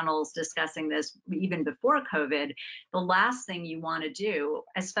million panels discussing this even before COVID, the last thing you want to do,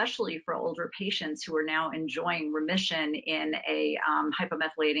 especially for older patients who are now enjoying remission in a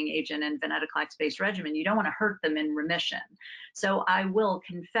hypomethylating agent and venetoclax-based regimen, you don't want to hurt them in remission. So I will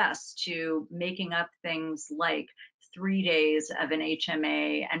confess to making up things like 3 days of an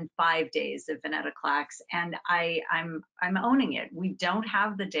HMA and 5 days of venetoclax, and I'm owning it. We don't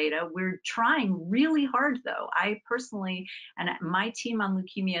have the data. We're trying really hard, though. I personally, and my team on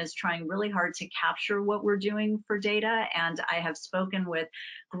leukemia is trying really hard to capture what we're doing for data, and I have spoken with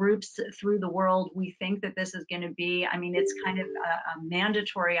groups through the world. We think that this is going to be, I mean, it's kind of a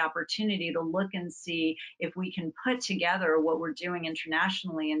mandatory opportunity to look and see if we can put together what we're doing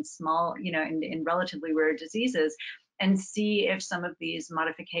internationally in small, in relatively rare diseases, and see if some of these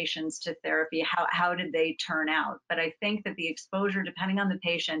modifications to therapy, how did they turn out? But I think that the exposure, depending on the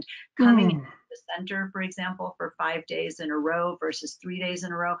patient, coming into the center, for example, for 5 days in a row versus 3 days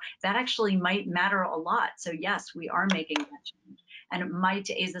in a row, that actually might matter a lot. So yes, we are making that change. And might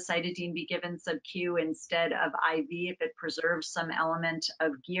azacitidine be given sub-Q instead of IV if it preserves some element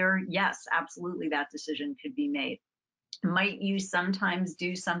of gear? Yes, absolutely, that decision could be made. Might you sometimes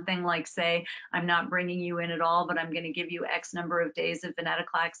do something like say, I'm not bringing you in at all, but I'm going to give you X number of days of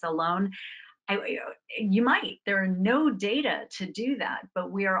venetoclax alone? You might. There are no data to do that,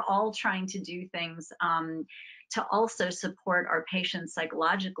 but we are all trying to do things to also support our patients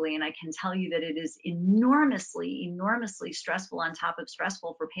psychologically. And I can tell you that it is enormously, enormously stressful on top of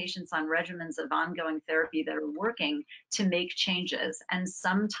stressful for patients on regimens of ongoing therapy that are working to make changes. And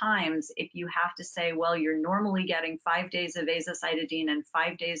sometimes if you have to say, well, you're normally getting 5 days of azacitidine and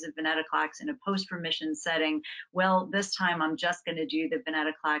 5 days of venetoclax in a post-remission setting, well, this time I'm just going to do the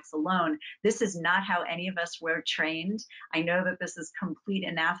venetoclax alone. This is not how any of us were trained. I know that this is complete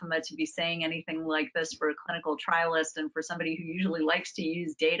anathema to be saying anything like this for a clinical trialist and for somebody who usually likes to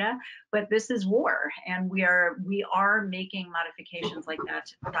use data, but this is war, and we are making modifications like that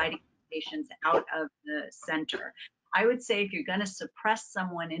to try to get patients out of the center. I would say if you're going to suppress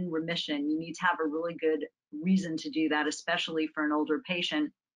someone in remission, you need to have a really good reason to do that, especially for an older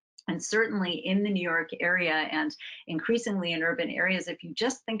patient. And certainly in the New York area and increasingly in urban areas, if you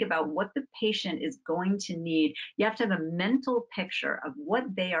just think about what the patient is going to need, you have to have a mental picture of what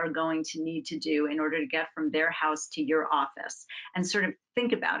they are going to need to do in order to get from their house to your office, and sort of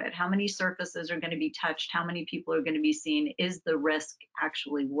think about it. How many surfaces are going to be touched? How many people are going to be seen? Is the risk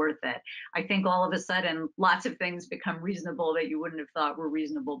actually worth it? I think all of a sudden, lots of things become reasonable that you wouldn't have thought were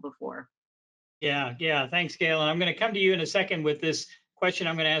reasonable before. Yeah. Thanks, Gail. And I'm going to come to you in a second with this question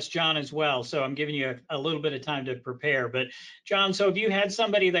I'm going to ask John as well. So I'm giving you a little bit of time to prepare. But John, so if you had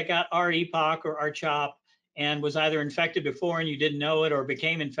somebody that got R-EPOC or R-CHOP and was either infected before and you didn't know it, or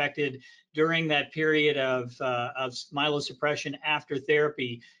became infected during that period of myelosuppression after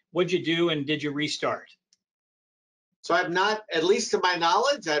therapy, what'd you do and did you restart? So I've not, at least to my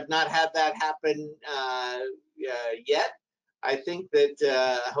knowledge, I've not had that happen yet. I think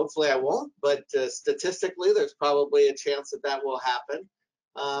that hopefully I won't, but statistically, there's probably a chance that that will happen.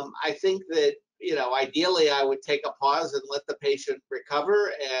 I think that, ideally I would take a pause and let the patient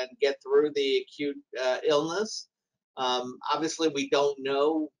recover and get through the acute illness. Obviously, we don't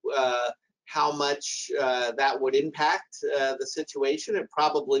know how much that would impact the situation. It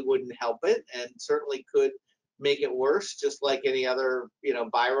probably wouldn't help it, and certainly could make it worse, just like any other,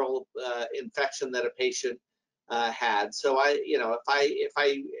 viral infection that a patient had. So if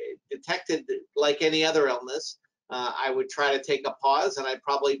I detected like any other illness, I would try to take a pause, and I'd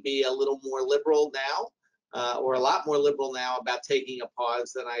probably be a little more liberal now, or a lot more liberal now about taking a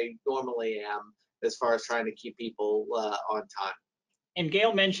pause than I normally am, as far as trying to keep people on time. And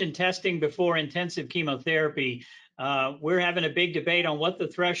Gail mentioned testing before intensive chemotherapy. we're having a big debate on what the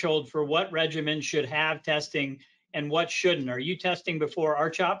threshold for what regimen should have testing and what shouldn't. Are you testing before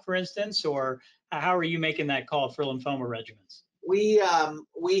R-CHOP, for instance, or how are you making that call for lymphoma regimens? We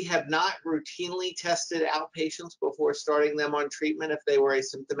have not routinely tested outpatients before starting them on treatment if they were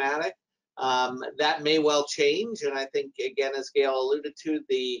asymptomatic. That may well change, and I think, again, as Gail alluded to,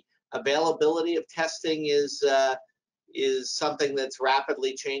 the availability of testing is something that's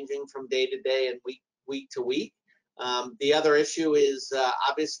rapidly changing from day to day and week to week. The other issue is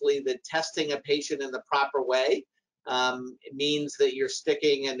obviously that testing a patient in the proper way means that you're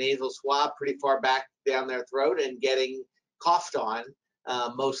sticking a nasal swab pretty far back down their throat and getting coughed on,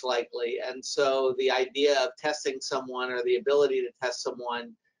 most likely. And so the idea of testing someone, or the ability to test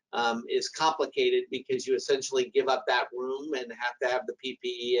someone, is complicated because you essentially give up that room and have to have the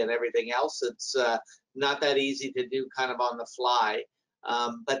PPE and everything else. It's not that easy to do kind of on the fly.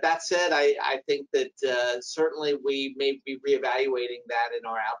 But that said, I think that certainly we may be reevaluating that in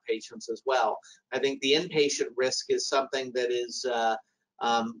our outpatients as well. I think the inpatient risk is something that is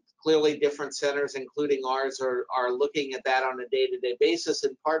clearly different centers, including ours, are looking at that on a day-to-day basis,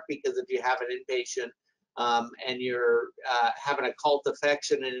 in part because if you have an inpatient and you're having a cult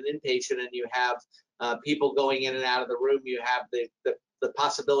infection in an inpatient and you have people going in and out of the room, you have the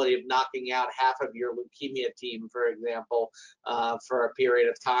possibility of knocking out half of your leukemia team, for example, for a period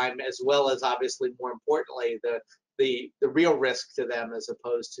of time, as well as, obviously, more importantly, the real risk to them as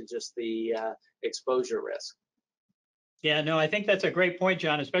opposed to just the exposure risk. Yeah, no, I think that's a great point,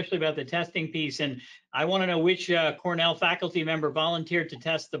 John, especially about the testing piece. And I want to know which Cornell faculty member volunteered to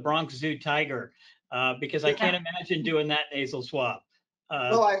test the Bronx Zoo tiger, because I can't imagine doing that nasal swab.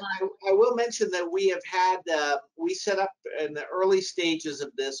 Well, I will mention that we have had, we set up in the early stages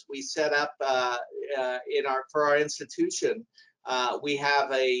of this, we set up for our institution, we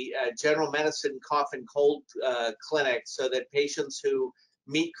have a general medicine cough and cold clinic, so that patients who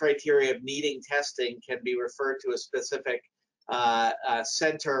meet criteria of needing testing can be referred to a specific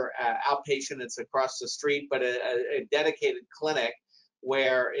center, outpatient. It's across the street, but a dedicated clinic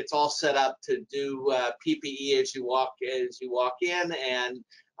where it's all set up to do PPE as you walk in, and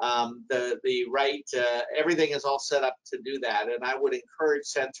the right everything is all set up to do that. And I would encourage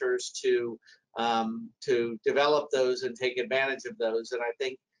centers to develop those and take advantage of those. And I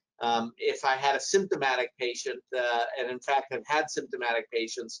think if I had a symptomatic patient, and in fact have had symptomatic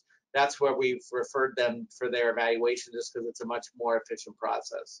patients, that's where we've referred them for their evaluation, just because it's a much more efficient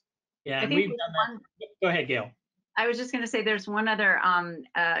process. Yeah, and we've done that. Go ahead, Gail. I was just going to say there's one other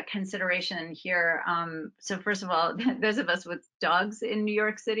consideration here. So first of all, those of us with dogs in New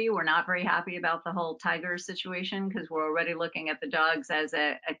York City, we're not very happy about the whole tiger situation, because we're already looking at the dogs as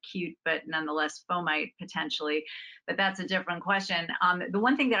a cute but nonetheless fomite potentially. But that's a different question. The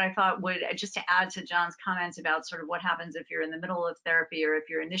one thing that I thought would, just to add to John's comments about sort of what happens if you're in the middle of therapy or if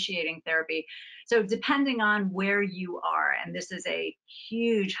you're initiating therapy. So depending on where you are, and this is a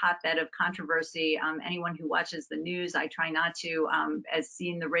huge hotbed of controversy, anyone who watches the news, I try not to, as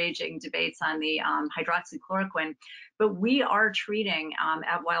seen the raging debates on the hydroxychloroquine, but we are treating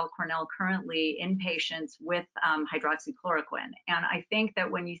at Weill Cornell currently inpatients with hydroxychloroquine. And I think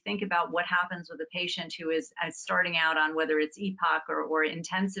that when you think about what happens with a patient who is starting out on whether it's EPOC or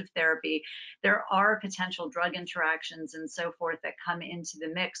intensive therapy, there are potential drug interactions and so forth that come into the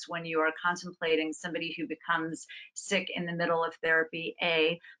mix when you are contemplating somebody who becomes sick in the middle of therapy,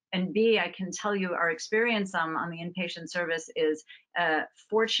 A. And B, I can tell you our experience on the inpatient service is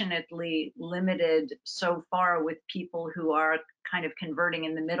fortunately limited so far with people who are kind of converting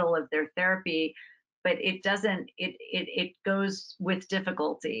in the middle of their therapy, but it goes with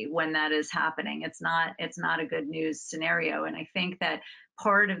difficulty when that is happening. It's not a good news scenario. And I think that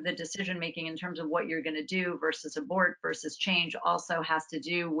part of the decision making in terms of what you're going to do versus abort versus change also has to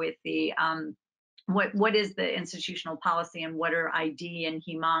do with the what is the institutional policy, and what are ID and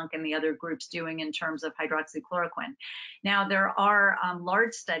HEMONC and the other groups doing in terms of hydroxychloroquine. Now, there are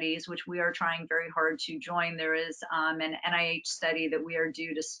large studies which we are trying very hard to join. There is an NIH study that we are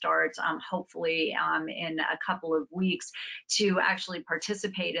due to start hopefully in a couple of weeks to actually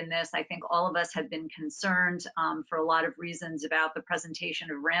participate in this. I think all of us have been concerned for a lot of reasons about the presentation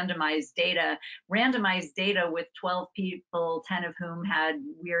of randomized data with 12 people, 10 of whom had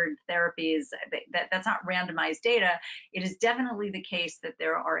weird therapies. that's not randomized data. It is definitely the case that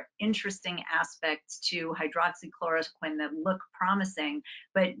there are interesting aspects to hydroxychloroquine that look promising,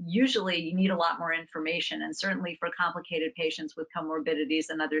 but usually you need a lot more information. And certainly for complicated patients with comorbidities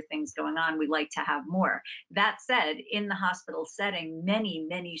and other things going on, we like to have more. That said, in the hospital setting,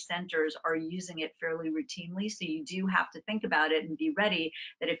 many centers are using it fairly routinely. So you do have to think about it and be ready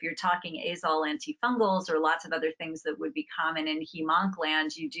that if you're talking azole antifungals or lots of other things that would be common in hem-onc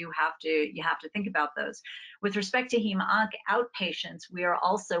land, you have to think about those. With respect to hem-onc outpatients, we are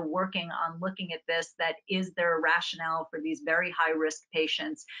also working on looking at this, that is there a rationale for these very high risk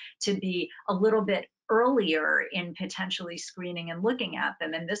patients to be a little bit earlier in potentially screening and looking at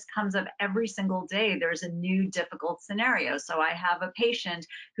them. And this comes up every single day. There's a new difficult scenario. So I have a patient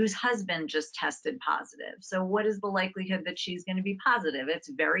whose husband just tested positive. So what is the likelihood that she's going to be positive? It's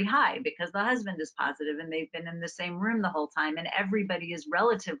very high because the husband is positive and they've been in the same room the whole time, and everybody is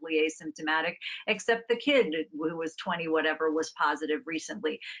relatively asymptomatic except the kid who was 20 whatever was positive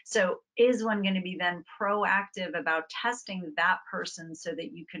recently. So is one going to be then proactive about testing that person so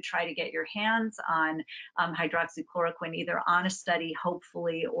that you could try to get your hands on hydroxychloroquine either on a study,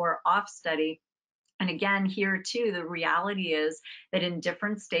 hopefully, or off study? And again, here too, the reality is that in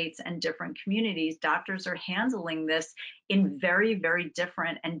different states and different communities, doctors are handling this in very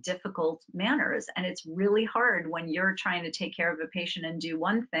different and difficult manners. And it's really hard when you're trying to take care of a patient and do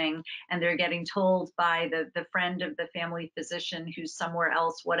one thing, and they're getting told by the friend of the family physician who's somewhere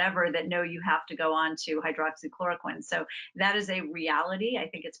else, whatever, that no, you have to go on to hydroxychloroquine. So that is a reality. I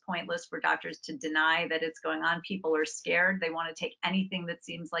think it's pointless for doctors to deny that it's going on. People are scared. They want to take anything that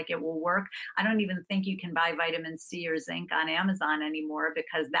seems like it will work. I don't even think you can buy vitamin C or zinc on Amazon anymore,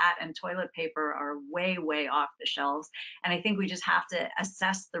 because that and toilet paper are way off the shelves. And I think we just have to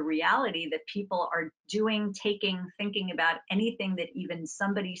assess the reality that people are doing, taking, thinking about anything that even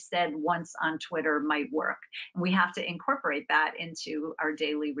somebody said once on Twitter might work. And we have to incorporate that into our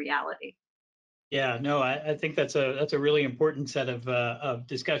daily reality. Yeah, no, I think that's a really important set of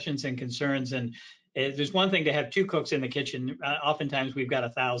discussions and concerns. And there's one thing to have two cooks in the kitchen. Oftentimes we've got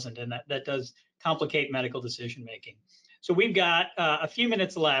 1,000, and that does complicate medical decision making. So we've got a few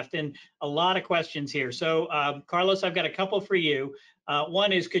minutes left and a lot of questions here. So Carlos, I've got a couple for you.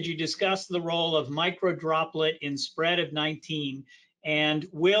 One is, could you discuss the role of microdroplet in spread of 19, and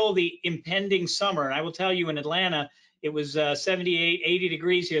will the impending summer, and I will tell you in Atlanta, it was 78, 80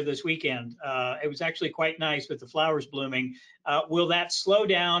 degrees here this weekend. It was actually quite nice with the flowers blooming. Will that slow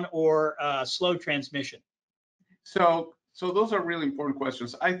down or slow transmission? So those are really important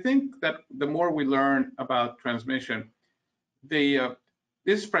questions. I think that the more we learn about transmission, this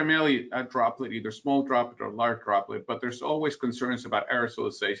is primarily a droplet, either small droplet or large droplet, but there's always concerns about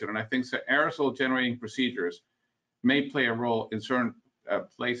aerosolization. And I think that aerosol generating procedures may play a role in certain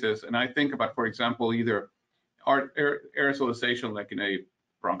places. And I think about, for example, either aerosolization like in a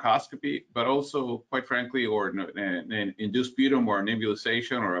bronchoscopy, but also, quite frankly, or an induced sputum or a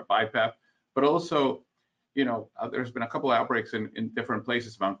nebulization or a BiPAP, but also, you know, there's been a couple of outbreaks in different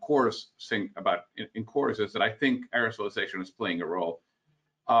places about in choruses that I think aerosolization is playing a role.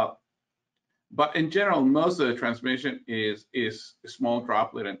 But in general, most of the transmission is small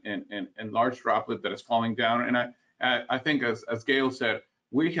droplet and large droplet that is falling down. And I think, as Gail said,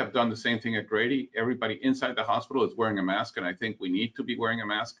 we have done the same thing at Grady. Everybody inside the hospital is wearing a mask, and I think we need to be wearing a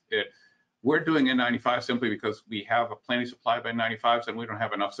mask. We're doing N95 simply because we have a plenty supply of N95s and we don't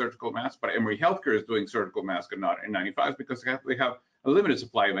have enough surgical masks. But Emory Healthcare is doing surgical masks and not N95s because they have a limited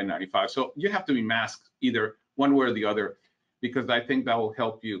supply of N95. So you have to be masked either one way or the other, because I think that will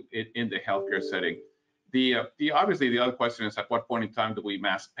help you in the healthcare setting. Obviously the other question is, at what point in time do we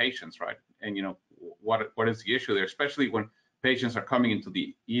mask patients, right? And you know, what is the issue there, especially when patients are coming into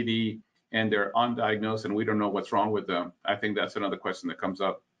the ED and they're undiagnosed and we don't know what's wrong with them. I think that's another question that comes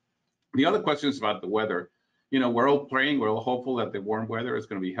up. The other question is about the weather. You know, we're all praying, we're all hopeful that the warm weather is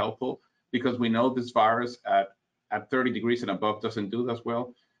going to be helpful, because we know this virus at 30 degrees and above doesn't do as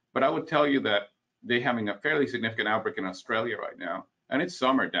well. But I would tell you that they're having a fairly significant outbreak in Australia right now, and it's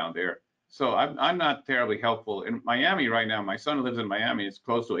summer down there. So I'm not terribly helpful. In Miami right now, my son lives in Miami, it's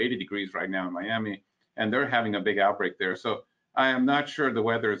close to 80 degrees right now in Miami, and they're having a big outbreak there. So I am not sure the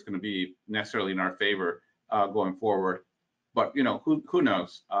weather is going to be necessarily in our favor going forward. But you know, who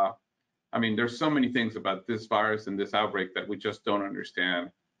knows? I mean, there's so many things about this virus and this outbreak that we just don't understand,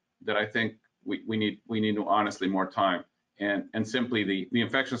 that I think we need honestly more time. And simply the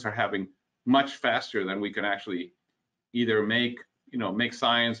infections are happening much faster than we can actually either make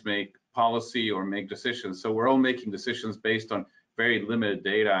science, make policy, or make decisions. So we're all making decisions based on very limited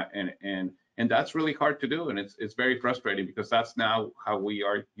data, and that's really hard to do, and it's very frustrating, because that's now how we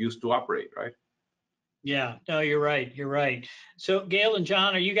are used to operate, right? Yeah, no, you're right. You're right. So Gail and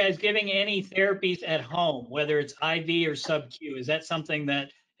John, are you guys giving any therapies at home, whether it's IV or sub-Q? Is that something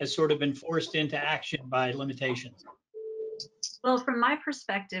that has sort of been forced into action by limitations? Well, from my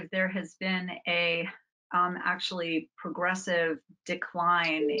perspective, there has been a actually progressive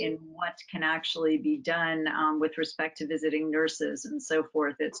decline in what can actually be done with respect to visiting nurses and so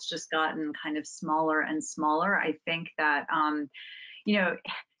forth. It's just gotten kind of smaller and smaller. I think that, you know,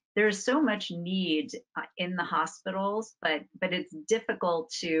 there's so much need in the hospitals, but it's difficult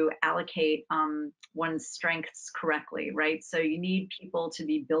to allocate one's strengths correctly, right? So you need people to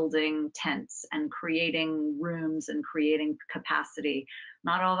be building tents and creating rooms and creating capacity.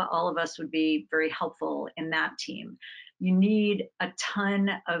 Not all of us would be very helpful in that team. You need a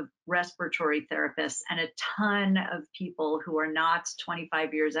ton of respiratory therapists and a ton of people who are not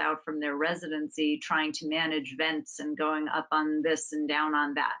 25 years out from their residency trying to manage vents and going up on this and down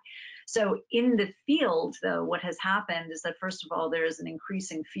on that. So in the field, though, what has happened is that, first of all, there is an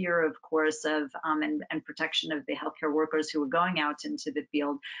increasing fear, of course, of and protection of the healthcare workers who are going out into the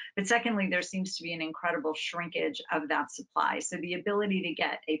field. But secondly, there seems to be an incredible shrinkage of that supply. So the ability to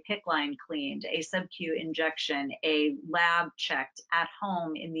get a PICC line cleaned, a sub-Q injection, a lab checked at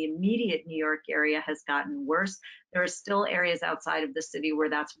home in the immediate New York area has gotten worse. There are still areas outside of the city where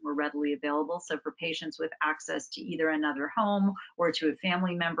that's more readily available. So for patients with access to either another home or to a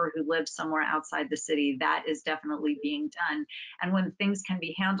family member who lives somewhere outside the city, that is definitely being done. And when things can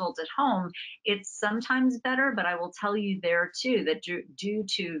be handled at home, it's sometimes better, but I will tell you there too that due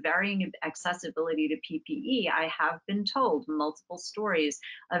to varying accessibility to PPE, I have been told multiple stories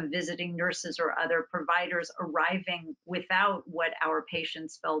of visiting nurses or other providers arriving without what our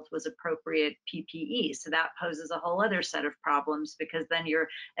patients felt was appropriate PPE. So that poses a whole other set of problems, because then you're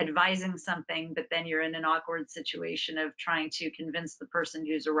advising something, but then you're in an awkward situation of trying to convince the person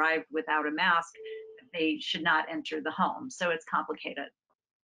who's arrived without a mask that they should not enter the home. So it's complicated.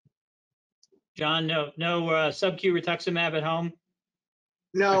 John, no sub-Q rituximab at home?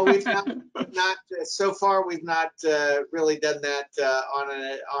 No, we've not so far. We've not really done that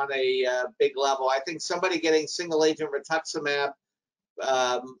on a big level. I think somebody getting single agent rituximab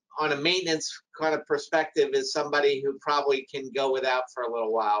on a maintenance kind of perspective is somebody who probably can go without for a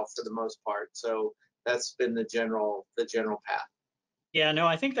little while for the most part. So that's been the general path. Yeah, no,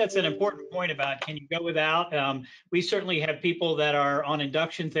 I think that's an important point about can you go without? We certainly have people that are on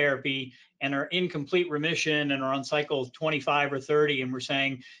induction therapy and are in complete remission and are on cycle 25 or 30, and we're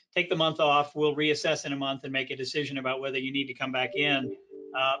saying, take the month off, we'll reassess in a month and make a decision about whether you need to come back in.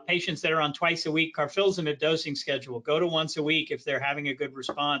 Patients that are on twice a week carfilzomib dosing schedule, go to once a week if they're having a good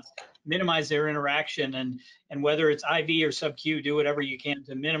response, minimize their interaction, and whether it's IV or sub-Q, do whatever you can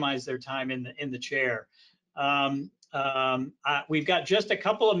to minimize their time in the chair. We've got just a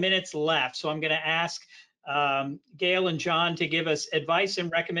couple of minutes left, so I'm going to ask Gail and John to give us advice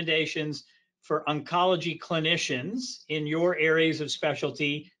and recommendations for oncology clinicians in your areas of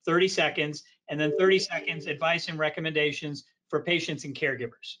specialty, 30 seconds, and then 30 seconds advice and recommendations for patients and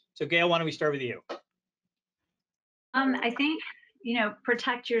caregivers. So Gail, why don't we start with you? I think,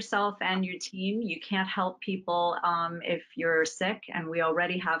 protect yourself and your team. You can't help people if you're sick, and we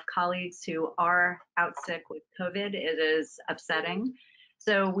already have colleagues who are out sick with COVID. It is upsetting.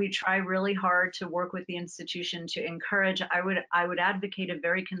 So we try really hard to work with the institution to encourage. I would advocate a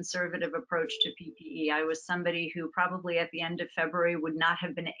very conservative approach to PPE. I was somebody who probably at the end of February would not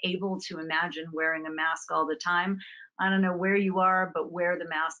have been able to imagine wearing a mask all the time. I don't know where you are, but wear the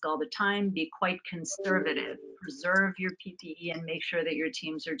mask all the time. Be quite conservative. Preserve your PPE and make sure that your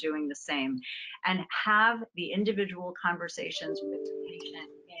teams are doing the same. And have the individual conversations with the patient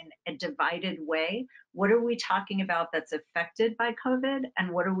in a divided way. What are we talking about that's affected by COVID?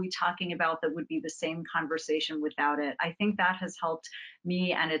 And what are we talking about that would be the same conversation without it? I think that has helped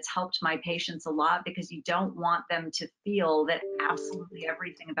me, and it's helped my patients a lot, because you don't want them to feel that absolutely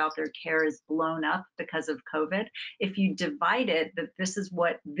everything about their care is blown up because of COVID. If you divide it, that this is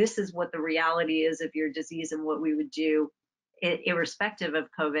what the reality is of your disease and what we would do irrespective of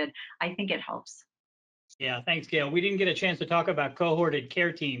COVID, I think it helps. Yeah, thanks, Gail. We didn't get a chance to talk about cohorted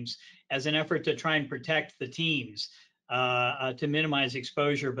care teams as an effort to try and protect the teams to minimize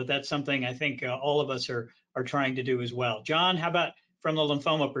exposure, but that's something I think all of us are trying to do as well. John, how about from the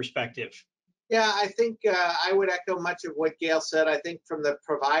lymphoma perspective? Yeah, I think I would echo much of what Gail said. I think from the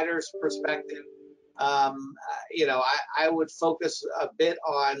provider's perspective, I would focus a bit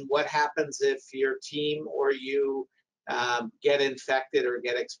on what happens if your team or you get infected or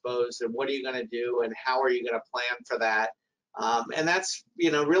get exposed, and what are you going to do, and how are you going to plan for that? And that's,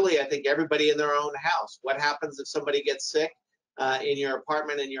 really, I think everybody in their own house. What happens if somebody gets sick? in your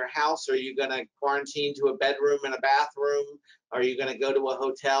apartment, in your house? Are you going to quarantine to a bedroom and a bathroom? Are you going to go to a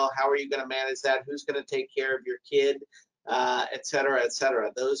hotel? How are you going to manage that? Who's going to take care of your kid, et cetera, et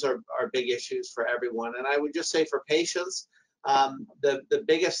cetera? Those are big issues for everyone. And I would just say for patients, the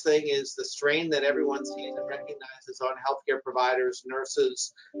biggest thing is the strain that everyone sees and recognizes on healthcare providers,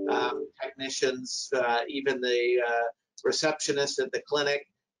 nurses, technicians, even the receptionist at the clinic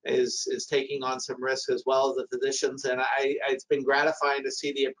is taking on some risk, as well as the physicians. And it's been gratifying to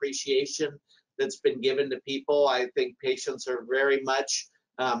see the appreciation that's been given to people. I think patients are very much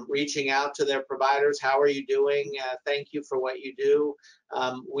reaching out to their providers. How are you doing? Thank you for what you do.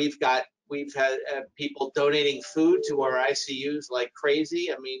 We've had people donating food to our ICUs like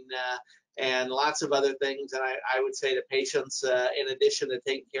crazy. I mean, and lots of other things. And I would say to patients, in addition to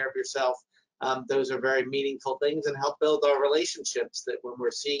taking care of yourself, those are very meaningful things and help build our relationships that when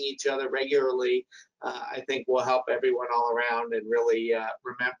we're seeing each other regularly, I think will help everyone all around and really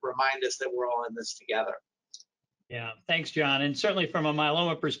remind us that we're all in this together. Yeah, thanks, John. And certainly from a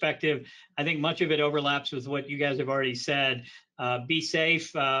myeloma perspective, I think much of it overlaps with what you guys have already said. Be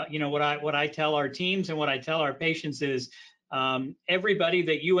safe. You know, what I tell our teams and what I tell our patients is everybody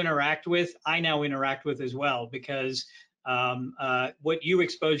that you interact with, I now interact with as well, because what you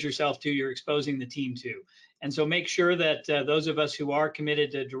expose yourself to, you're exposing the team to. And so make sure that those of us who are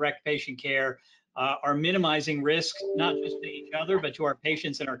committed to direct patient care are minimizing risk, not just to each other, but to our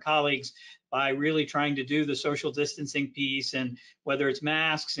patients and our colleagues, by really trying to do the social distancing piece, and whether it's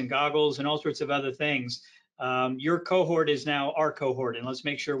masks and goggles and all sorts of other things. Your cohort is now our cohort, and let's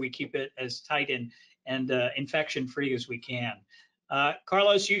make sure we keep it as tight and infection free as we can.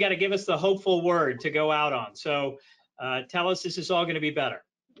 Carlos, you got to give us the hopeful word to go out on. So tell us this is all going to be better.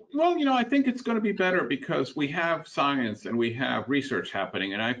 Well, you know, I think it's going to be better because we have science and we have research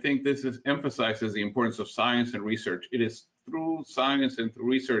happening. And I think this emphasizes the importance of science and research. It is through science and through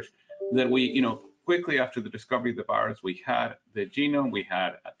research that we, you know, quickly after the discovery of the virus, we had the genome, we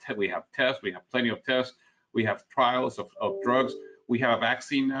have tests, we have plenty of tests, we have trials of drugs, we have a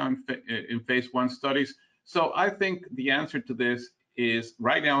vaccine now in phase 1 studies. So I think the answer to this is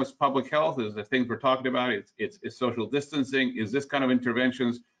right now it's public health, is the things we're talking about, it's social distancing, is this kind of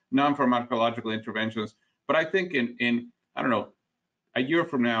interventions, non-pharmacological interventions. But I think in I don't know, a year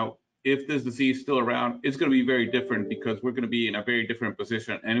from now, if this disease is still around, it's going to be very different, because we're going to be in a very different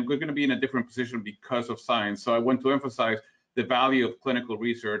position, and we're going to be in a different position because of science. So I want to emphasize the value of clinical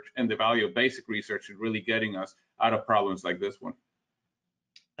research and the value of basic research in really getting us out of problems like this one.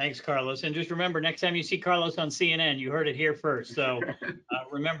 Thanks, Carlos. And just remember, next time you see Carlos on CNN, you heard it here first. So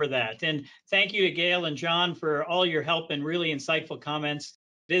remember that. And thank you to Gail and John for all your help and really insightful comments.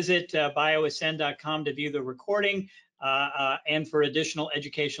 Visit bioascend.com to view the recording and for additional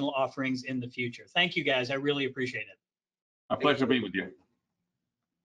educational offerings in the future. Thank you, guys. I really appreciate it. A pleasure being with you.